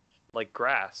like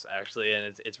grass actually,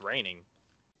 and it's raining.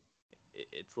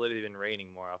 It's literally been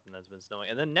raining more often than it's been snowing.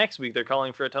 And then next week they're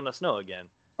calling for a ton of snow again.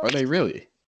 Are they really?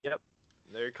 Yep,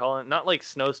 they're calling not like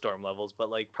snowstorm levels, but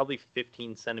like probably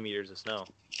 15 centimeters of snow.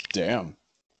 Damn.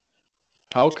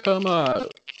 How come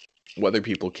weather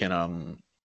people can't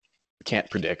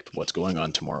predict what's going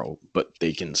on tomorrow, but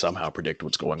they can somehow predict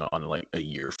what's going on like a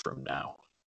year from now?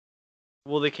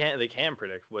 Well, they can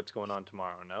predict what's going on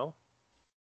tomorrow. No.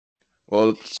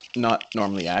 Well, it's not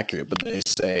normally accurate, but they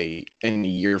say in a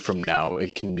year from now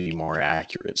it can be more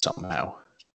accurate somehow.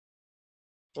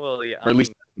 Well, yeah, Or at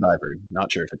least that's what I've heard.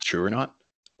 Not sure if it's true or not.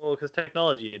 well, because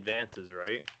technology advances,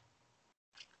 right?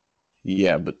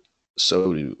 Yeah, but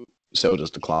so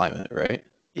does the climate, right?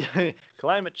 Yeah,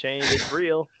 climate change is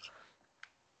real.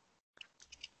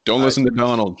 Don't listen to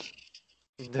Donald.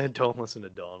 Don't listen to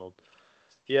Donald.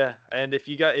 Yeah, and if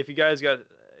you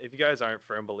guys aren't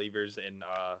firm believers in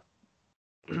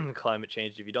climate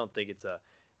change, if you don't think it's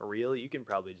real, you can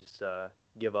probably just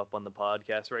give up on the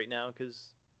podcast right now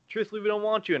because truthfully, we don't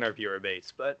want you in our viewer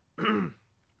base, but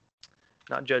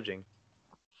not judging.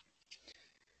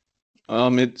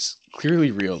 It's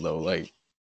clearly real though. Like,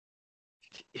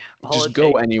 Yeah, just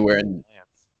go anywhere and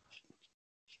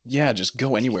just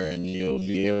go anywhere and you'll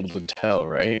be able to tell,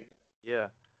 right? Yeah.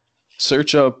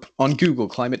 Search up on Google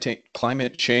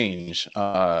climate change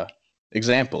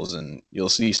examples, and you'll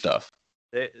see stuff.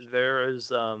 There is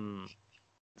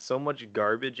so much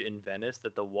garbage in Venice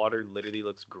that the water literally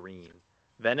looks green.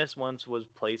 Venice once was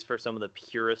place for some of the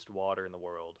purest water in the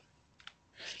world.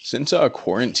 Since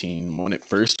quarantine, when it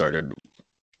first started,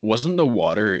 wasn't the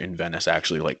water in Venice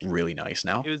actually like really nice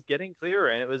now? It was getting clearer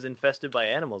and it was infested by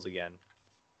animals again.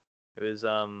 It was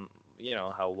you know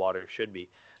how water should be.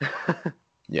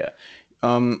 Yeah.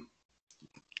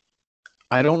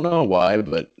 I don't know why,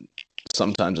 but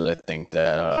sometimes I think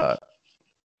that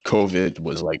COVID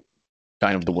was like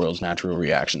kind of the world's natural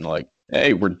reaction, like,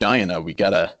 hey, we're dying now, we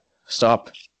gotta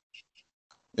stop,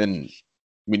 and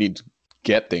we need to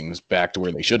get things back to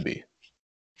where they should be.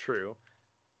 True.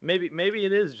 Maybe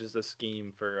it is just a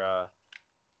scheme for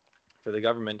the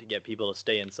government to get people to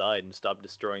stay inside and stop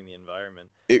destroying the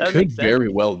environment. It That could makes sense. very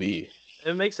well be.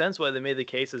 It makes sense why they made the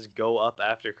cases go up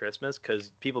after Christmas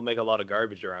because people make a lot of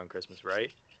garbage around Christmas,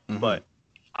 right? Hmm. But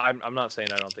I'm not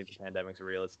saying I don't think the pandemic's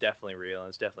real. It's definitely real and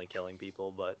it's definitely killing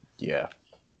people. But Yeah.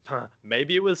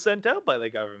 maybe it was sent out by the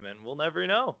government. We'll never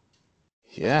know.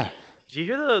 Yeah. Did you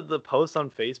hear the post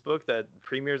on Facebook that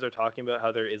premiers are talking about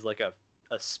how there is like a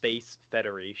space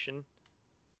federation?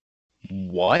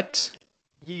 What?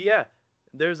 Yeah,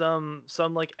 there's some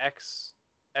like ex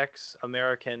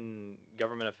American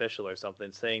government official or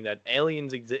something saying that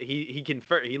aliens exist. He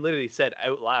literally said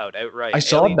out loud, I outright,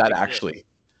 saw aliens that exist. actually.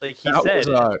 Like he That was said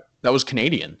it. that was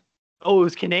Canadian. Oh, it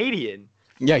was Canadian.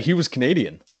 Yeah, he was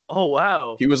Canadian. Oh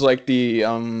wow. He was like the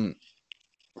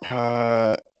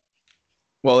uh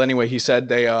well anyway, he said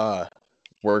they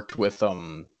worked with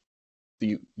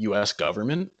the US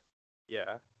government.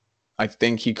 Yeah. I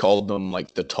think he called them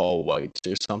like the tall whites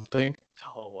or something.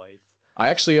 Tall whites. I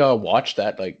actually watched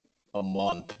that like a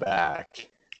month back.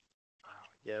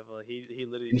 Yeah. Well, he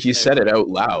literally And he just said it outright. out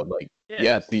loud like, Yeah.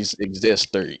 yeah, these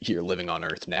exist. They're here living on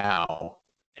Earth now.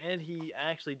 And he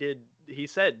actually did. He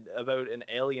said about an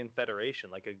alien federation,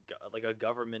 like a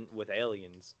government with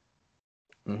aliens.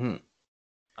 Hmm.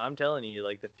 I'm telling you,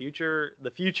 like the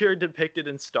future depicted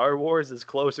in Star Wars is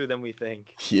closer than we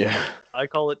think. Yeah. I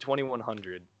call it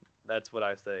 2100. That's what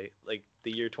I say. Like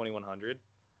the year 2100.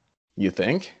 You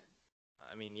think?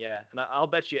 I mean, yeah, and I'll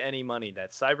bet you any money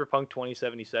that Cyberpunk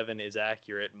 2077 is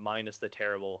accurate minus the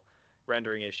terrible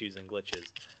rendering issues and glitches.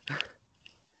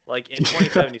 Like in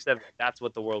 2077, that's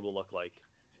what the world will look like.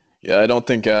 Yeah, I don't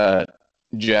think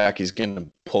Jackie's gonna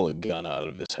pull a gun out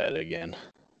of his head again.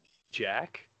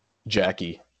 Jack?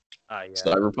 Jackie, Ah, yeah.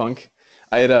 Cyberpunk.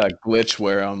 I had a glitch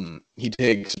where he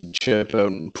takes a chip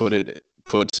out and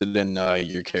puts it in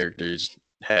your character's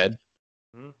head,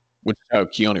 Hmm? which is how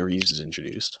Keanu Reeves is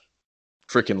introduced.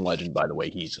 Freaking legend, by the way.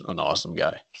 He's an awesome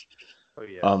guy. Oh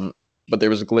yeah. Um, but there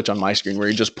was a glitch on my screen where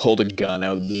he just pulled a gun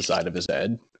out of the side of his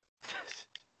head.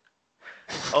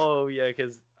 Oh yeah,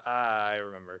 because I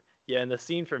remember. Yeah, in the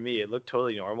scene for me, it looked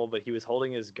totally normal, but he was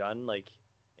holding his gun like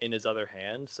in his other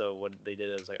hand. So what they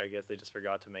did is like I guess they just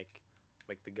forgot to make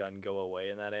the gun go away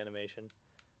in that animation.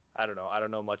 I don't know. I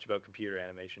don't know much about computer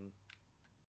animation.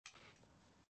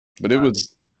 But Not a big.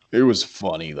 it was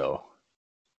funny though.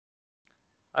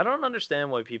 I don't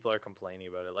understand why people are complaining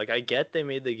about it. Like I get they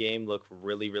made the game look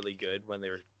really good when they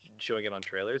were showing it on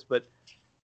trailers, but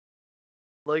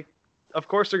like of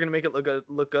course they're gonna make it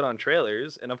look good on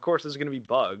trailers, and of course there's gonna be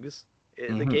bugs. The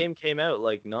Hmm. game came out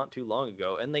like not too long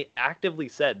ago, and they actively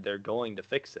said they're going to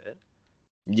fix it.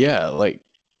 Yeah, like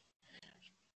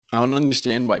I don't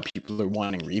understand why people are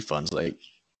wanting refunds. Like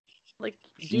Like,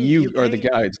 dude, you are the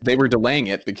guys. They were delaying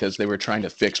it because they were trying to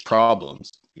fix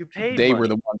problems. you paid They were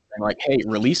the money, ones saying like, "Hey,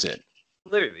 release it."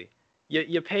 literally.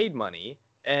 You paid money,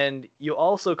 and you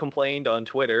also complained on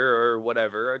Twitter or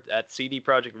whatever at CD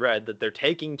Projekt Red that they're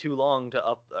taking too long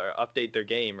to update their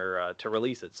game or to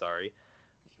release it. Sorry,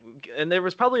 and there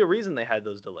was probably a reason they had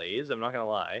those delays. I'm not gonna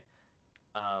lie.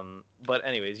 But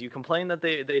anyways, you complain that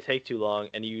they take too long,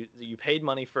 and you paid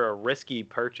money for a risky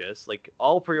purchase. Like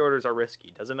all pre-orders are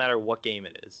risky. Doesn't matter what game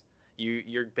it is.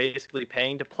 You're basically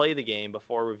paying to play the game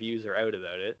before reviews are out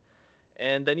about it,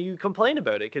 and then you complain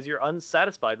about it because you're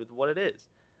unsatisfied with what it is.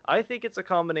 I think it's a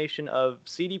combination of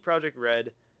CD Projekt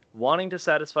Red wanting to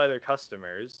satisfy their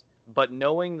customers, but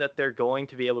knowing that they're going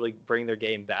to be able to bring their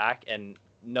game back and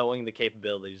knowing the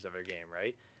capabilities of their game,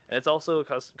 right? And it's also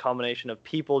a combination of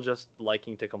people just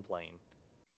liking to complain.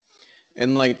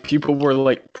 And like people were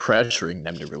like pressuring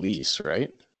them to release,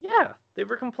 right? Yeah, they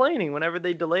were complaining whenever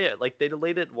they delay it. Like they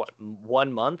delayed it what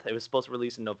 1 month. It was supposed to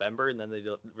release in November, and then they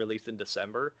released in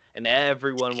December, and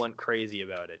everyone went crazy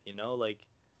about it. You know, like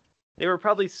they were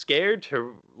probably scared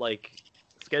to like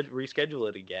reschedule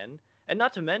it again. And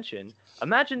not to mention,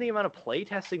 imagine the amount of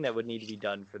playtesting that would need to be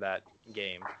done for that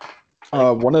game.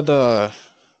 Like, One of the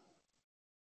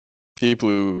people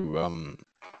who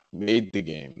made the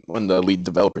game, one of the lead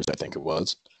developers, I think it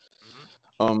was,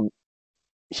 um,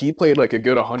 he played like a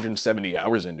good 170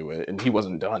 hours into it, and he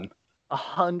wasn't done.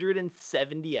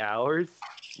 170 hours,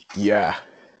 Yeah.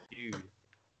 dude.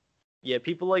 Yeah,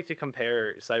 people like to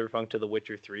compare Cyberpunk to The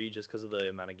Witcher 3 just because of the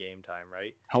amount of game time,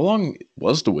 right? How long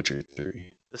was The Witcher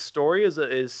 3? The story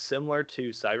is similar to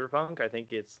Cyberpunk. I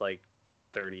think it's like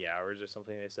 30 hours or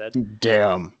something they said.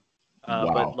 Damn.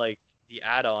 But Wow. like the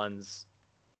add-ons,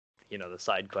 the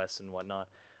side quests and whatnot,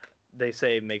 they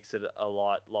say makes it a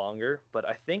lot longer. But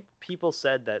I think people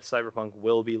said that Cyberpunk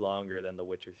will be longer than The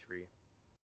Witcher 3.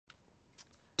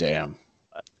 Damn.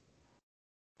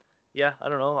 Yeah, I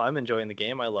don't know. I'm enjoying the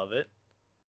game. I love it.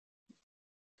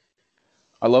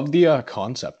 I love the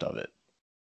concept of it.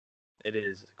 It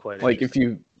is quite Like if interesting.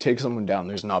 you take someone down,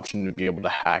 there's an option to be able to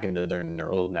hack into their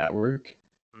neural network,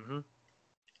 Hmm.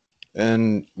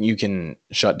 and you can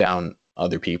shut down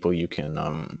other people. You can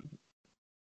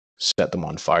set them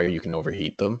on fire. You can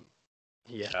overheat them,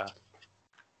 Yeah.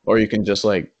 or you can just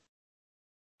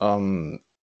um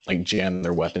like jam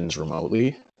their weapons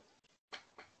remotely.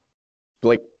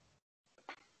 Like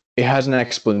it has an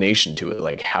explanation to it,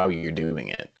 like how you're doing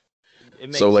it.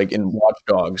 It So makes like in Watch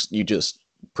Dogs, you just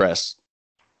press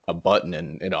a button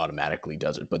and it automatically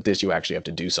does it. But this, you actually have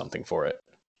to do something for it.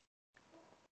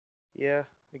 Yeah,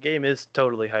 the game is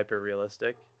totally hyper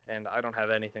realistic, and I don't have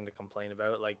anything to complain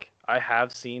about. Like, I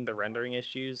have seen the rendering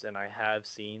issues, and I have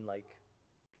seen like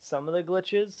some of the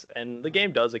glitches, and the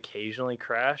game does occasionally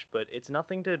crash, but it's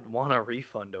nothing to want a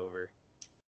refund over.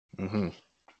 Hmm.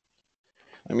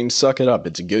 I mean, suck it up.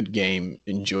 It's a good game.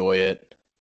 Enjoy it.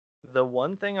 The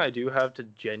one thing I do have to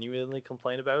genuinely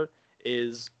complain about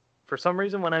is for some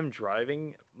reason when I'm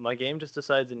driving, my game just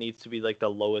decides it needs to be like the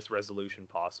lowest resolution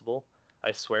possible.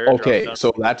 I swear it drops Okay, down.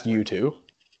 so that's you too.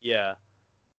 Yeah,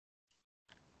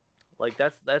 like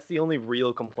that's the only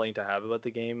real complaint I have about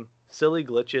the game. Silly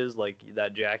glitches like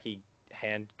that Jackie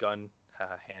handgun,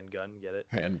 handgun, get it?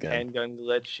 Handgun. Handgun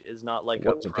glitch is not like a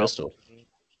What's a problem pistol? for me.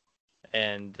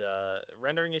 And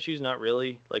rendering issues, not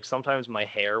really. Like sometimes my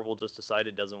hair will just decide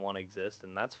it doesn't want to exist,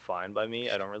 and that's fine by me.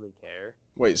 I don't really care.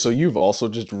 Wait, so you've also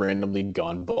just randomly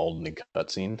gone bald in a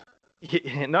cutscene?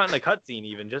 Not in a cutscene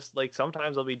even. Just like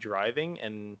sometimes I'll be driving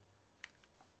and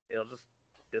it'll just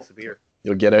disappear,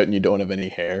 You'll get out and you don't have any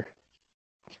hair.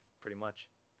 pretty much.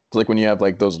 It's like when you have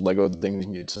like those Lego things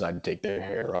and you decide to take their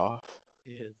hair off.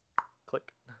 It is.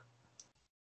 Click.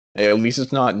 Hey, at least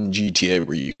it's not in GTA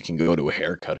where you can go to a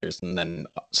haircutter's and then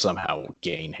somehow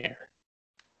gain hair.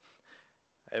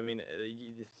 I mean,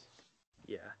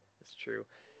 yeah, it's true.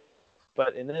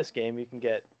 But in this game, you can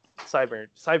get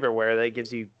cyberware that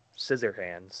gives you scissor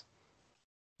hands.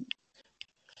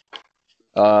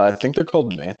 I think they're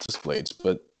called mantis blades,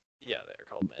 but Yeah, they're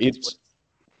called mantis it's blades.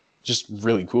 just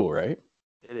really cool, right?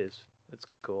 It is. It's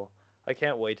cool. I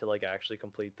can't wait to like actually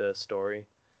complete the story.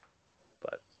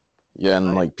 But Yeah, and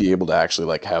I like be able to actually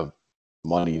like have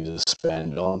money to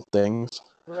spend on things.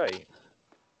 right.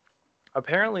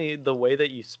 Apparently, the way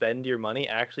that you spend your money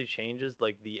actually changes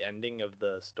like the ending of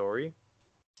the story.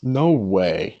 No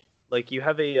way. Like you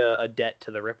have a debt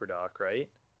to the Ripperdoc,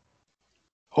 right?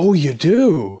 Oh, you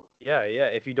do? Yeah, yeah.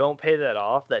 If you don't pay that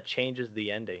off, that changes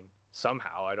the ending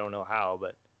somehow. I don't know how,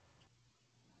 but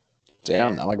Damn,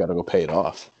 and now I gotta go pay it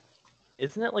off.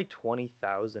 isn't it like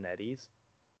 20,000 eddies?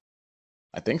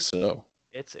 I think so.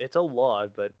 It's a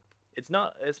lot, but it's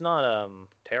not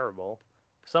terrible.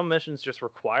 Some missions just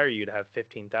require you to have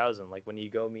 15,000. Like when you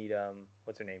go meet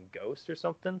what's her name, Ghost or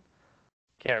something?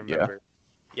 Can't Yeah. remember.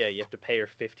 Yeah, you have to pay her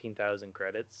 15,000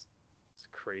 credits. It's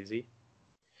crazy.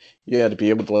 Yeah, to be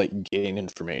able to like gain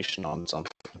information on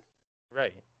something.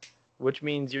 Right. Which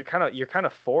means you're kind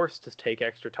of forced to take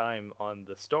extra time on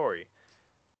the story.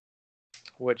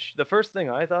 Which the first thing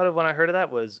I thought of when I heard of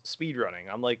that was speedrunning.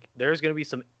 I'm like, there's gonna be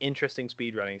some interesting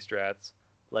speedrunning strats.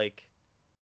 Like,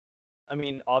 I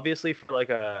mean, obviously for like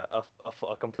a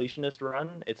completionist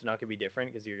run, it's not gonna be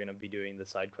different because you're gonna be doing the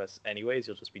side quests anyways.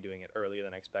 You'll just be doing it earlier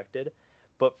than expected.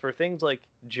 But for things like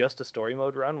just a story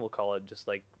mode run, we'll call it just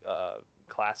like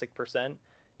classic percent.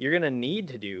 You're gonna need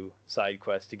to do side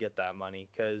quests to get that money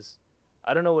because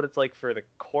I don't know what it's like for the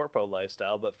corpo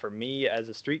lifestyle, but for me as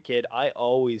a street kid, I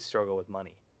always struggle with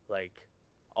money. Like,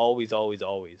 always, always,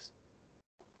 always.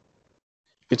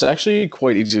 It's actually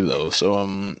quite easy though.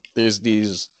 So there's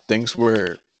these things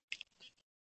where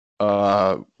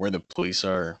the police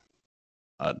are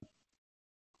uh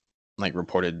like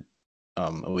reported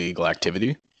illegal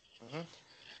activity. Hmm.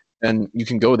 And you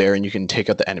can go there and you can take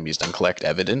out the enemies and collect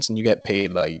evidence and you get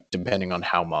paid like depending on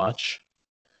how much,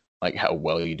 like how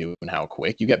well you do and how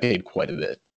quick, you get paid quite a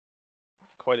bit.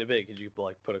 Quite a bit. Could you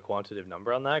like put a quantitative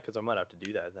number on that? Because I might have to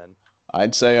do that then.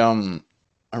 I'd say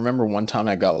I remember one time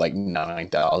I got like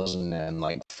 9,000 in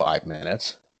like 5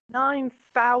 minutes.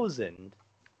 9,000.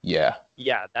 Yeah,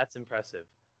 Yeah, that's impressive.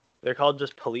 They're called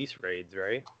just police raids,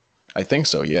 right? I think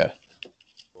so. Yeah.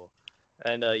 Cool.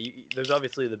 And there's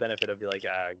obviously the benefit of like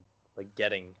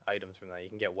getting items from that. You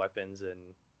can get weapons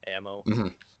and ammo. Hmm.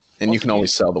 And you Also, can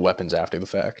always sell the weapons after the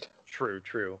fact. true,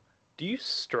 true. Do you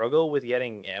struggle with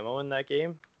getting ammo in that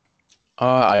game?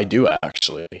 I do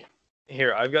actually.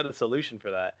 Here, I've got a solution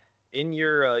for that. In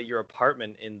your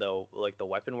apartment in the like the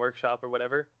weapon workshop or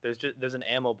whatever, there's an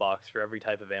ammo box for every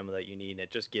type of ammo that you need, and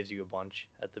it just gives you a bunch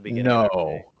at the beginning of every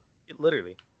day. No.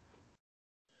 Literally.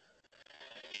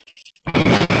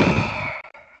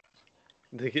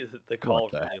 The What call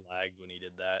the really lagged when he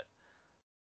did that.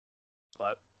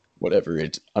 But whatever.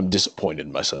 I'm disappointed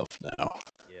in myself now.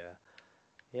 yeah.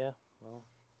 Yeah. Well.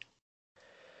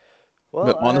 But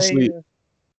Well, honestly,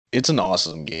 it's an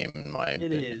awesome game in my it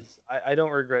opinion. is. I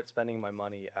don't regret spending my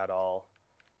money at all.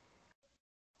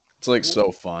 It's like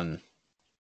so fun,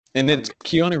 and I'm it's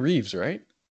Keanu Reeves, right?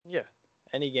 Yeah.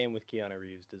 Any game with Keanu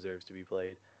Reeves deserves to be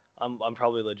played. I'm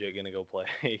probably legit gonna go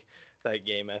play that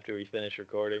game after we finish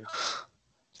recording.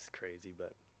 It's crazy,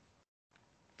 but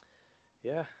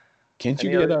yeah. Can't you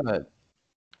Any get other?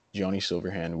 Johnny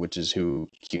Silverhand, which is who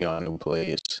Keanu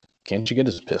plays? Can't you get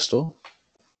his pistol?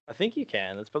 I think you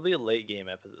can. It's probably a late game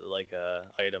like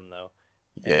item though,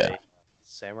 and Yeah, a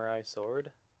samurai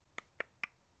sword.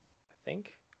 I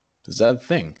think is that a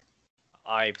thing?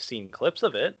 I've seen clips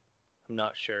of it. I'm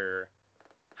not sure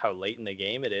how late in the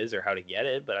game it is or how to get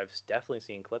it, but I've definitely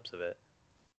seen clips of it.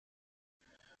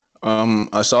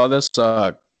 I saw this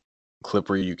clip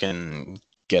where you can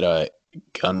get a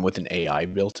gun with an AI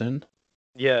built in.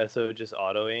 Yeah, so just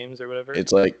auto aims or whatever.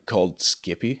 It's like called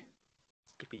Skippy,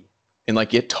 Skippy. and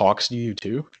like it talks to you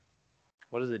too.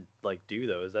 What does it like do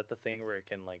though? Is that the thing where it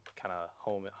can like kind of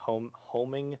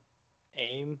homing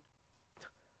aim?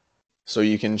 So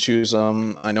you can choose.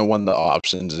 I know one of the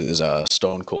options is a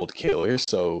Stone Cold Killer,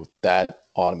 so that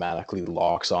automatically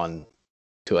locks on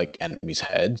to like enemies'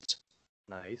 heads,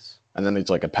 Nice, and then there's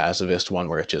like a pacifist one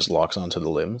where it just locks onto the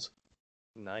limbs.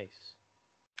 nice.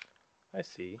 I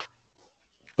see.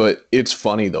 But it's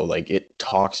funny though, like it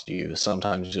talks to you.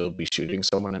 Sometimes you'll be shooting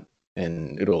someone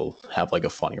and it'll have like a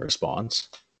funny response.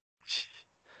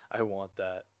 I want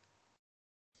that.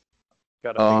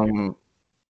 Gotta figure. Um,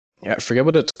 yeah, I forget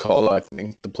what it's called. I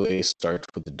think the place starts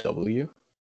with a W.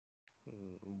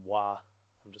 Wah.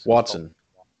 I'm just gonna call Watson.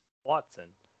 it Watson.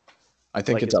 I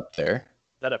think Like, it's is up there.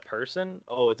 that a person?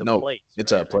 Oh, it's a No, place,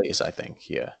 it's a right? place. I think.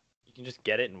 Yeah. You can just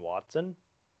get it in Watson.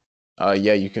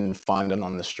 Yeah, you can find it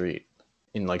on the street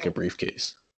in like a Oh,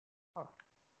 briefcase. huh.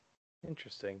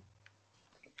 Interesting.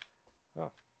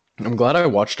 Oh, I'm glad I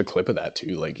watched a clip of that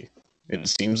too. Like, it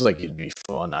seems like it'd be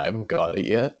fun. I haven't got it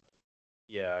yet.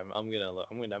 yeah. I'm gonna look.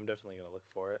 I'm definitely gonna look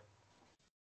for it.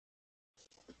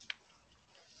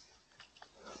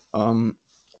 Um,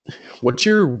 what's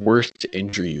your worst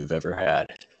injury you've ever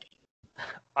had?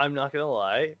 I'm not gonna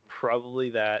lie.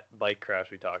 Probably that bike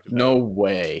crash we talked No about.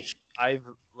 way. I've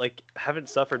like haven't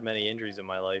suffered many injuries in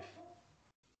my life.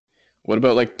 What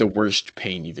about like the worst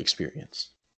pain you've experienced?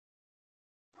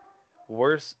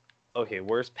 Worst, okay,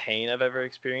 worst pain I've ever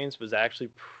experienced was actually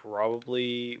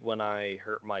probably when I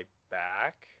hurt my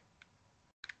back.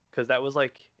 Because that was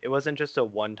like, it wasn't just a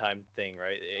one time thing,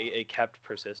 right? It kept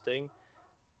persisting.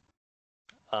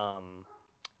 Um,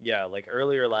 yeah, like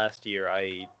earlier last year,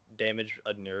 I damaged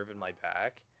a nerve in my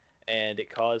back, and it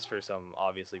caused for some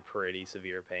obviously pretty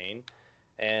severe pain.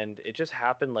 And it just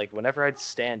happened like whenever I'd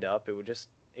stand up, it would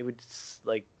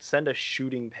like send a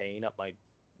shooting pain up my,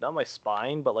 not my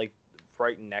spine, but like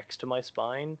right next to my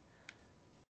spine.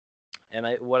 And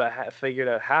what I figured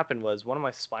out happened was one of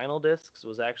my spinal discs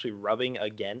was actually rubbing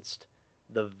against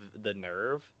the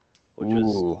nerve, which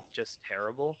was Ooh. just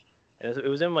terrible. And it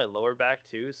was in my lower back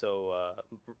too, so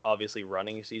obviously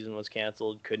running season was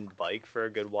canceled. Couldn't bike for a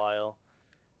good while.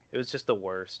 It was just the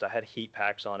worst. I had heat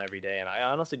packs on every day, and I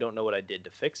honestly don't know what I did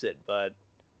to fix it, but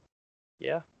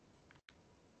yeah,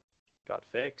 got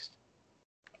fixed.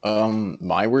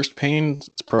 My worst pain is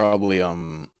probably I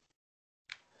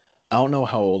don't know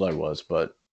how old I was,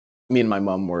 but me and my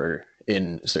mom were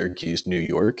in Syracuse, New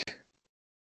York,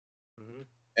 Hmm.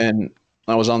 and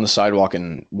I was on the sidewalk,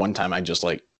 and one time I just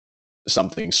like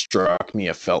something struck me.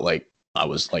 I felt like I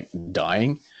was like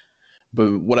dying,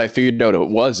 but what I figured out it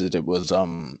was is it was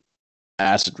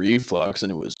acid reflux,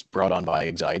 and it was brought on by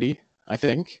anxiety. I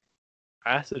think.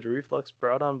 Acid reflux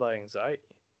brought on by anxiety.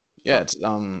 Yeah, Huh.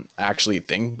 it's actually a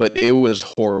thing, but it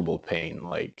was horrible pain.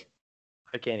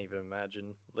 I can't even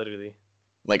imagine, literally.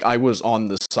 Like I was on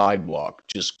the sidewalk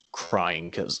just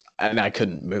crying and I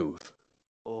couldn't move,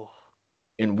 Oh,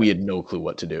 and we had no clue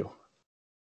what to do.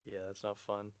 yeah, that's not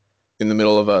fun. In the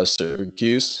middle of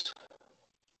Syracuse,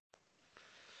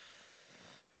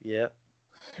 Yeah.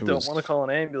 it Don't was want to call an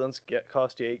ambulance. Get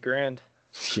cost you 8 grand.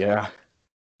 yeah.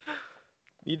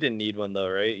 You didn't need one though,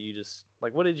 right? You just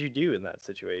like, what did you do in that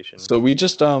situation? So we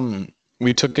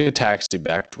took a taxi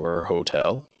back to our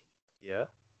hotel, Yeah.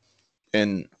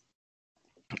 and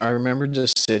I remember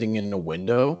just sitting in the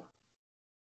window,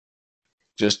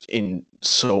 just in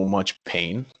so much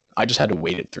pain. I just had to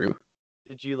wait it through,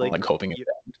 Did you like hoping it.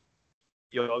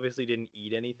 you obviously didn't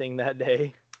eat anything that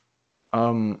day?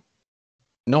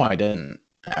 No, I didn't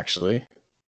actually.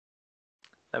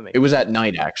 That It makes was sense. at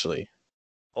night actually.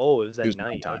 Oh, it was It at was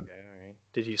night. nighttime. Okay, all right.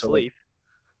 Did you So like, sleep?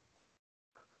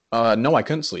 no, I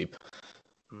couldn't sleep.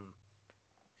 Hmm.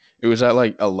 It was at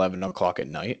like 11 o'clock at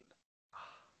night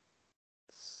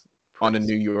It's on pretty. a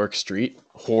New York street.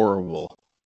 Horrible.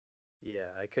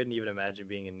 Yeah, I couldn't even imagine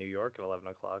being in New York at 11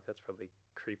 o'clock. That's probably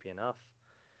creepy enough.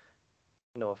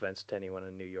 No offense to anyone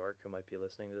in New York who might be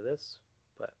listening to this,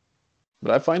 but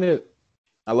But I find it.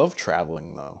 I love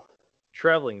traveling though.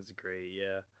 traveling's great.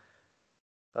 Yeah,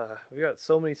 we got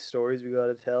so many stories we got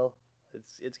to tell.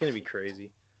 It's gonna be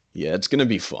crazy. Yeah, it's gonna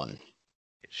be fun.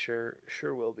 It sure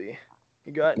will be.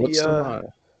 You got any What's some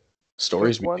quick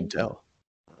stories we could ones? tell?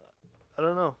 I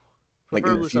don't know. Like in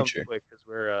the Preferably something future. quick because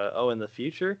we're in the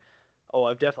future. Oh,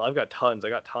 I've got tons. I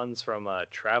got tons from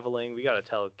traveling. We got to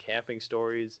tell camping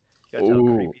stories. We got to tell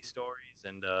Oh, creepy stories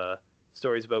and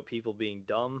stories about people being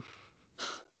dumb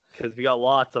because we got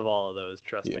lots of all of those.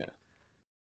 Trust me. yeah.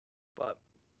 But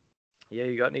yeah,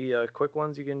 you got any quick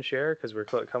ones you can share? Because we're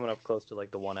coming up close to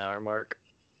like the 1 hour mark.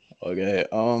 Okay.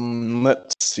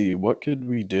 Let's see. What could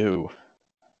we do?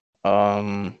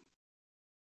 Um,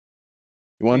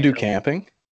 you We want can to do tell. camping?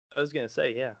 I was gonna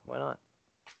say, yeah, why not?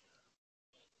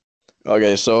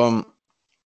 Okay. So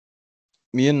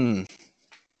me and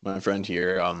my friend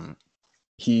here,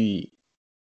 he,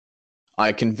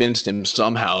 I convinced him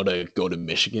somehow to go to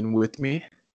Michigan with me.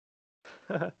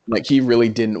 Like he really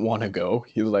didn't want to go.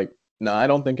 He was like, "No, I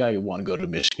don't think I want to go to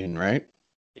Michigan, right?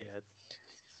 Yeah,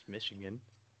 it's Michigan.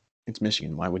 It's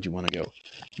Michigan. Why would you want to go?"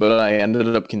 But I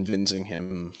ended up convincing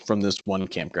him from this one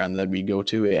campground that we go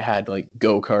to. It had like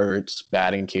go-karts,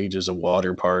 batting cages, a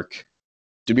water park.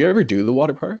 Did we ever do the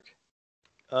water park?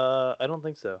 I don't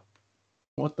think so.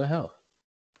 What the hell?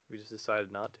 We just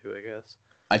decided not to, I guess.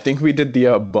 I think we did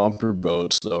the bumper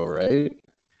boats though, right?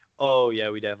 Oh yeah,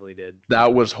 we definitely did.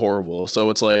 That was horrible. So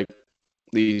it's like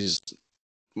these,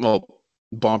 well,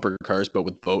 bumper cars, but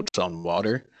with boats on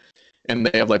water, and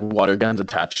they have like water guns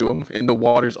attached to them, and the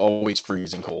water's always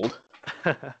freezing cold.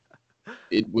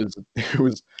 It was it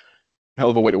was a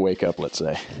hell of a way to wake up, let's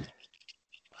say.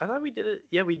 I thought we did it.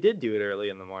 Yeah, we did do it early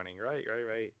in the morning. Right.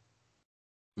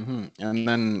 And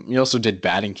then we also did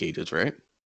batting cages, right?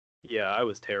 Yeah, I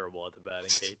was terrible at the batting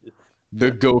cages.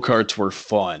 The go karts were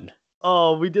fun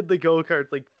Oh, we did the go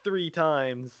karts like 3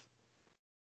 times.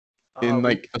 in We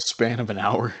like a span of an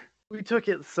hour. we took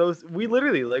it so we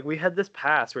literally like we had this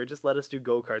pass where it just let us do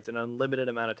go karts an unlimited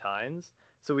amount of times.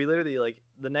 So we literally like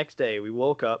the next day we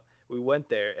woke up, we went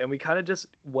there, and we kind of just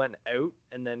went out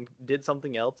and then did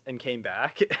something else and came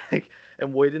back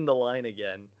and waited in the line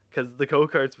again because the go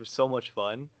karts were so much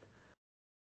fun.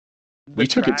 The We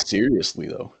took it track seriously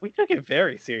though. we took it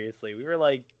very seriously. We were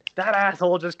like, that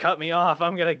asshole just cut me off.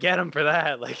 I'm gonna get him for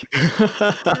that. Like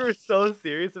we were so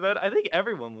serious about it. I think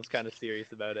everyone was kind of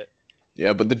serious about it.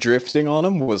 Yeah, but the drifting on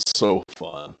them was so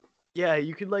fun. Yeah,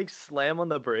 you could like slam on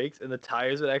the brakes and the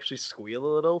tires would actually squeal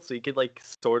a little, so you could like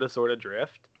sort of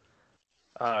drift.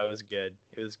 It was good.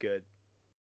 It was good.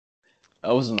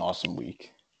 That was an awesome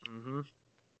week. Mhm.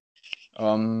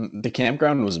 The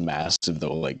campground was massive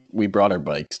though. Like we brought our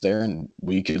bikes there, and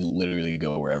we could literally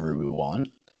go wherever we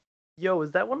want. Yo,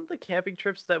 is that one of the camping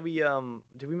trips that we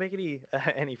did we make any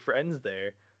any friends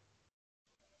there?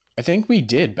 I think we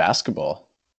did basketball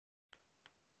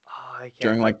Oh, I can't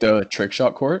during like remember. the trick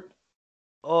shot court.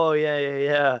 Oh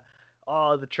yeah.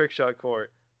 Oh, the trick shot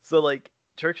court. So like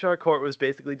trick shot court was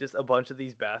basically just a bunch of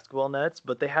these basketball nets,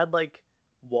 but they had like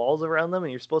walls around them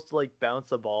and you're supposed to like bounce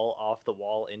the ball off the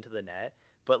wall into the net.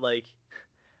 But like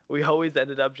we always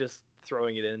ended up just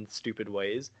throwing it in stupid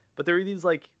ways. But there were these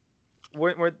like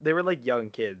weren't they were like young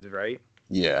kids, right?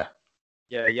 Yeah,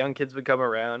 Yeah, young kids would come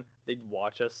around, they'd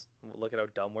watch us, look at how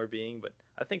dumb we're being, but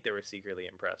I think they were secretly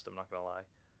impressed, I'm not gonna lie.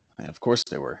 of course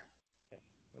they were.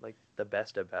 We're like the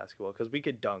best at basketball because we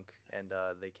could dunk and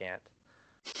they can't.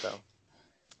 So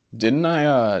Didn't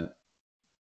I?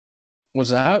 Was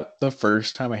that the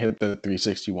first time I hit the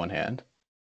 360 one hand?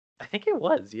 I think it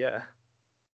was, yeah.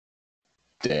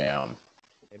 Damn.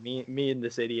 And me and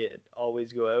this idiot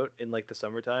always go out in like the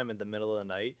summertime in the middle of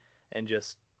the night and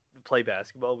just play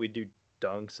basketball. We do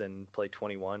dunks and play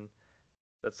 21.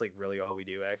 That's like really all we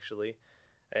do actually.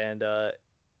 And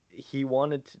he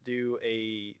wanted to do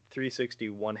a 360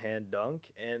 one hand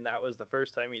dunk, and that was the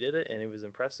first time he did it, and it was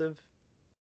impressive.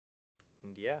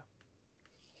 And yeah,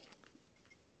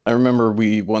 I remember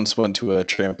we once went to a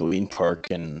trampoline park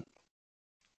and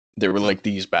there were like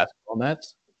these basketball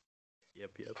nets.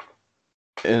 yep.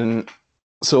 And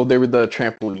so there were the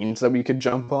trampolines that we could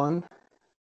jump on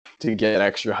to get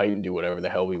extra height and do whatever the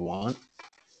hell we want.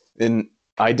 And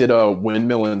I did a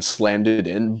windmill and slammed it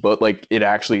in, but like it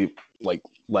actually like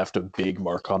left a big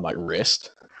mark on my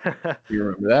wrist. Do you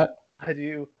remember that? I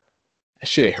do. That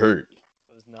shit hurt.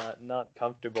 It was not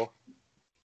comfortable.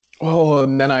 Oh,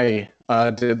 and then I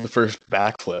did the first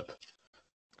backflip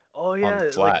Oh on the yeah,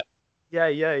 like flat. yeah,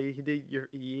 you did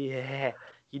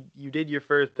your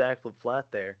first backflip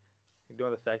flat there. Ignore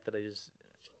the fact that I just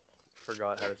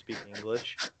forgot how to speak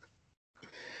English.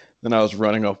 Then I was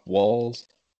running up walls.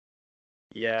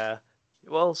 Yeah.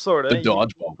 Well, The sorta.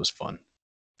 dodgeball was fun.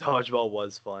 Dodgeball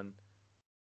was fun.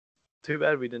 Too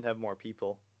bad we didn't have more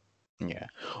people. Yeah.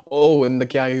 Oh, and the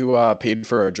guy who paid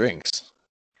for our drinks.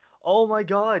 Oh my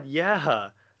god,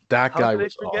 yeah. That How guy could I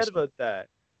was forget awesome. about that?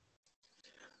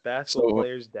 Basketball So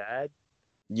player's dad.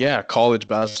 yeah, college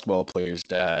basketball player's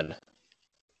dad.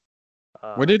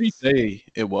 Where Uh, did he say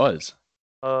it was?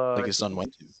 Like his son he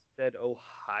went to? said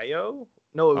Ohio.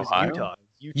 No, it was Ohio? Utah.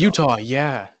 Utah. Utah,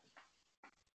 yeah.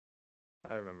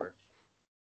 I remember.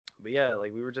 But yeah,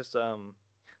 like we were just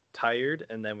tired,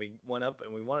 and then we went up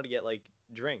and we wanted to get like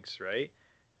drinks, right?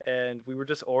 And we were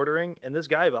just ordering, and this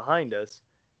guy behind us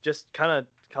just kind of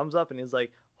comes up and he's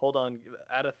like, "Hold on,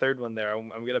 add a third one there. I'm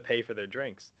gonna pay for their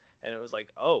drinks." And it was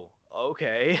like, "Oh,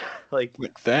 okay." Like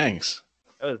Like, thanks.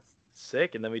 it was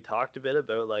sick. And then we talked a bit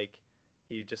about like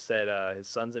he just said his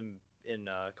son's in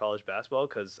college basketball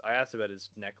because I asked about his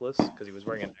necklace because he was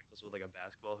wearing a necklace with like a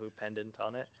basketball hoop pendant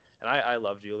on it, and I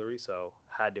love jewelry, so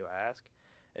had to ask.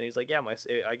 And he's like, yeah,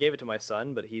 I gave it to my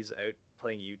son, but he's out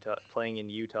playing in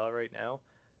Utah right now,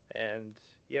 and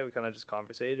yeah, we kind of just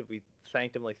conversated. We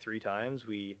thanked him like 3 times.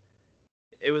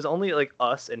 It was only like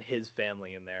us and his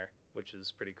family in there, which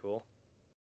is pretty cool.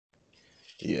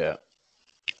 Yeah.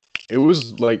 It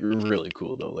was like really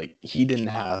cool though. Like he didn't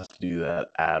have to do that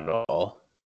at all.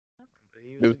 But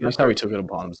he It was a was good nice how he person. took it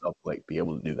upon himself to like be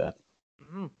able to do that.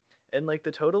 Hmm. And like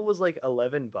the total was like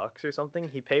 $11 or something.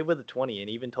 He paid with a 20 and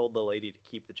even told the lady to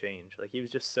keep the change. Like he was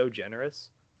just so generous.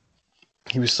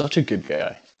 He was such a good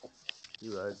guy. He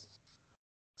was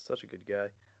such a good guy.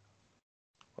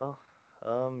 Well,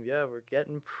 yeah, we're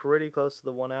getting pretty close to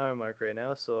the 1 hour mark right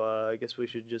now, so I guess we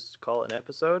should just call it an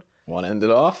episode. Want to end it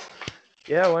off?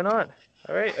 Yeah, why not?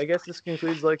 All right, I guess this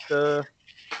concludes like the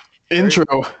very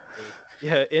Intro.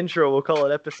 yeah intro. We'll call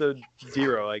it episode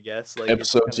 0, I guess. Like it's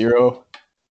Episode kind of 0.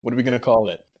 What are we gonna call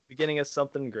it? beginning of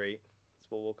something great.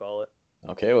 That's what we'll call it.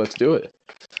 Okay, let's do it.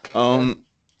 Yeah.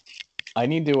 I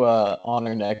need to on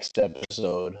our next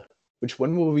episode. Which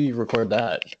when will we record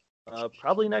that?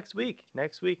 Probably next week.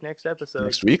 Next week, next episode.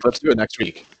 Next week? Let's do it next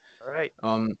week. All right.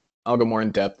 I'll go more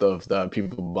in depth of the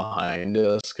people behind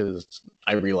us because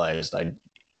I realized I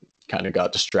kind of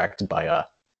got distracted by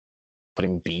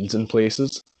putting beads in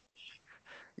places.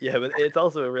 Yeah, but it's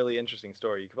also a really interesting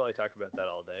story. You could probably talk about that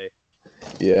all day.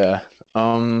 Yeah.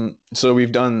 So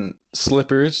we've done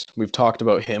Slippers. We've talked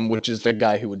about him, which is the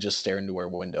guy who would just stare into our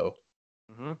window.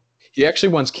 Mm-hmm. He actually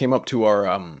once came up to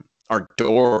our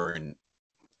door and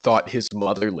thought his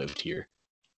mother lived here.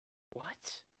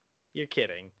 What? You're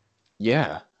kidding.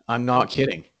 Yeah, I'm not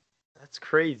kidding. That's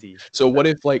crazy. So what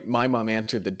if like my mom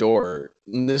answered the door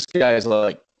and this guy is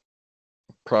like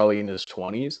probably in his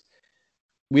 20s?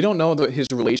 We don't know his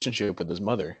relationship with his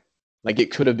mother. Like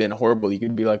it could have been horrible. You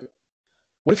could be like,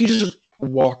 what if you just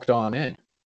walked on in?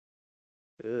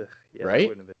 Ugh, yeah, that Right?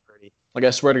 wouldn't have been pretty. Like I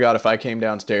swear to God, if I came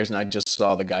downstairs and I just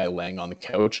saw the guy laying on the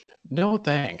couch, no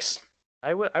thanks.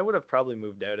 I would have probably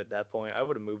moved out at that point. I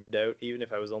would have moved out even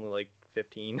if I was only like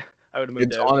 15. I would have moved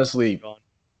It's out. honestly Gone.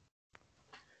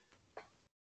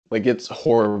 like it's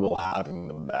horrible having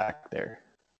them back there.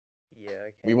 Yeah,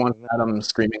 I We can't once even. had them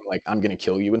screaming like I'm gonna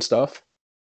kill you and stuff.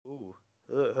 Ooh,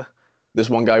 ugh, This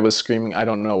one guy was screaming, I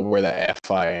don't know where the F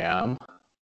I am.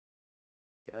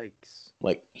 yikes.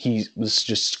 Like he was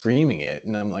just screaming it,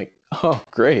 and I'm like, oh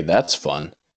great, that's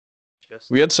fun.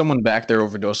 Just We had someone back there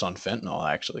overdose on fentanyl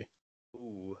actually.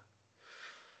 ooh.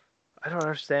 I don't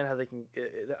understand how they can.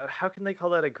 How can they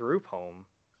call that a group home?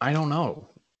 I don't know.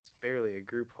 It's barely a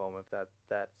group home if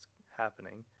that's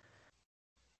happening.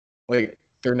 Like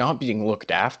they're not being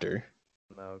looked after.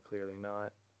 No, clearly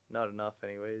not. Not enough,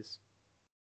 anyways.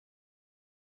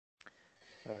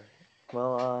 All right.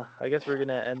 Well, I guess we're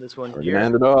gonna end this one We're here. gonna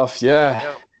end it off. Yeah.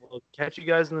 Yeah, we'll catch you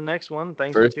guys in the next one.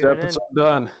 Thanks First for tuning in. episode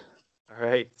done. All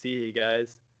right, see you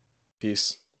guys.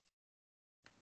 Peace.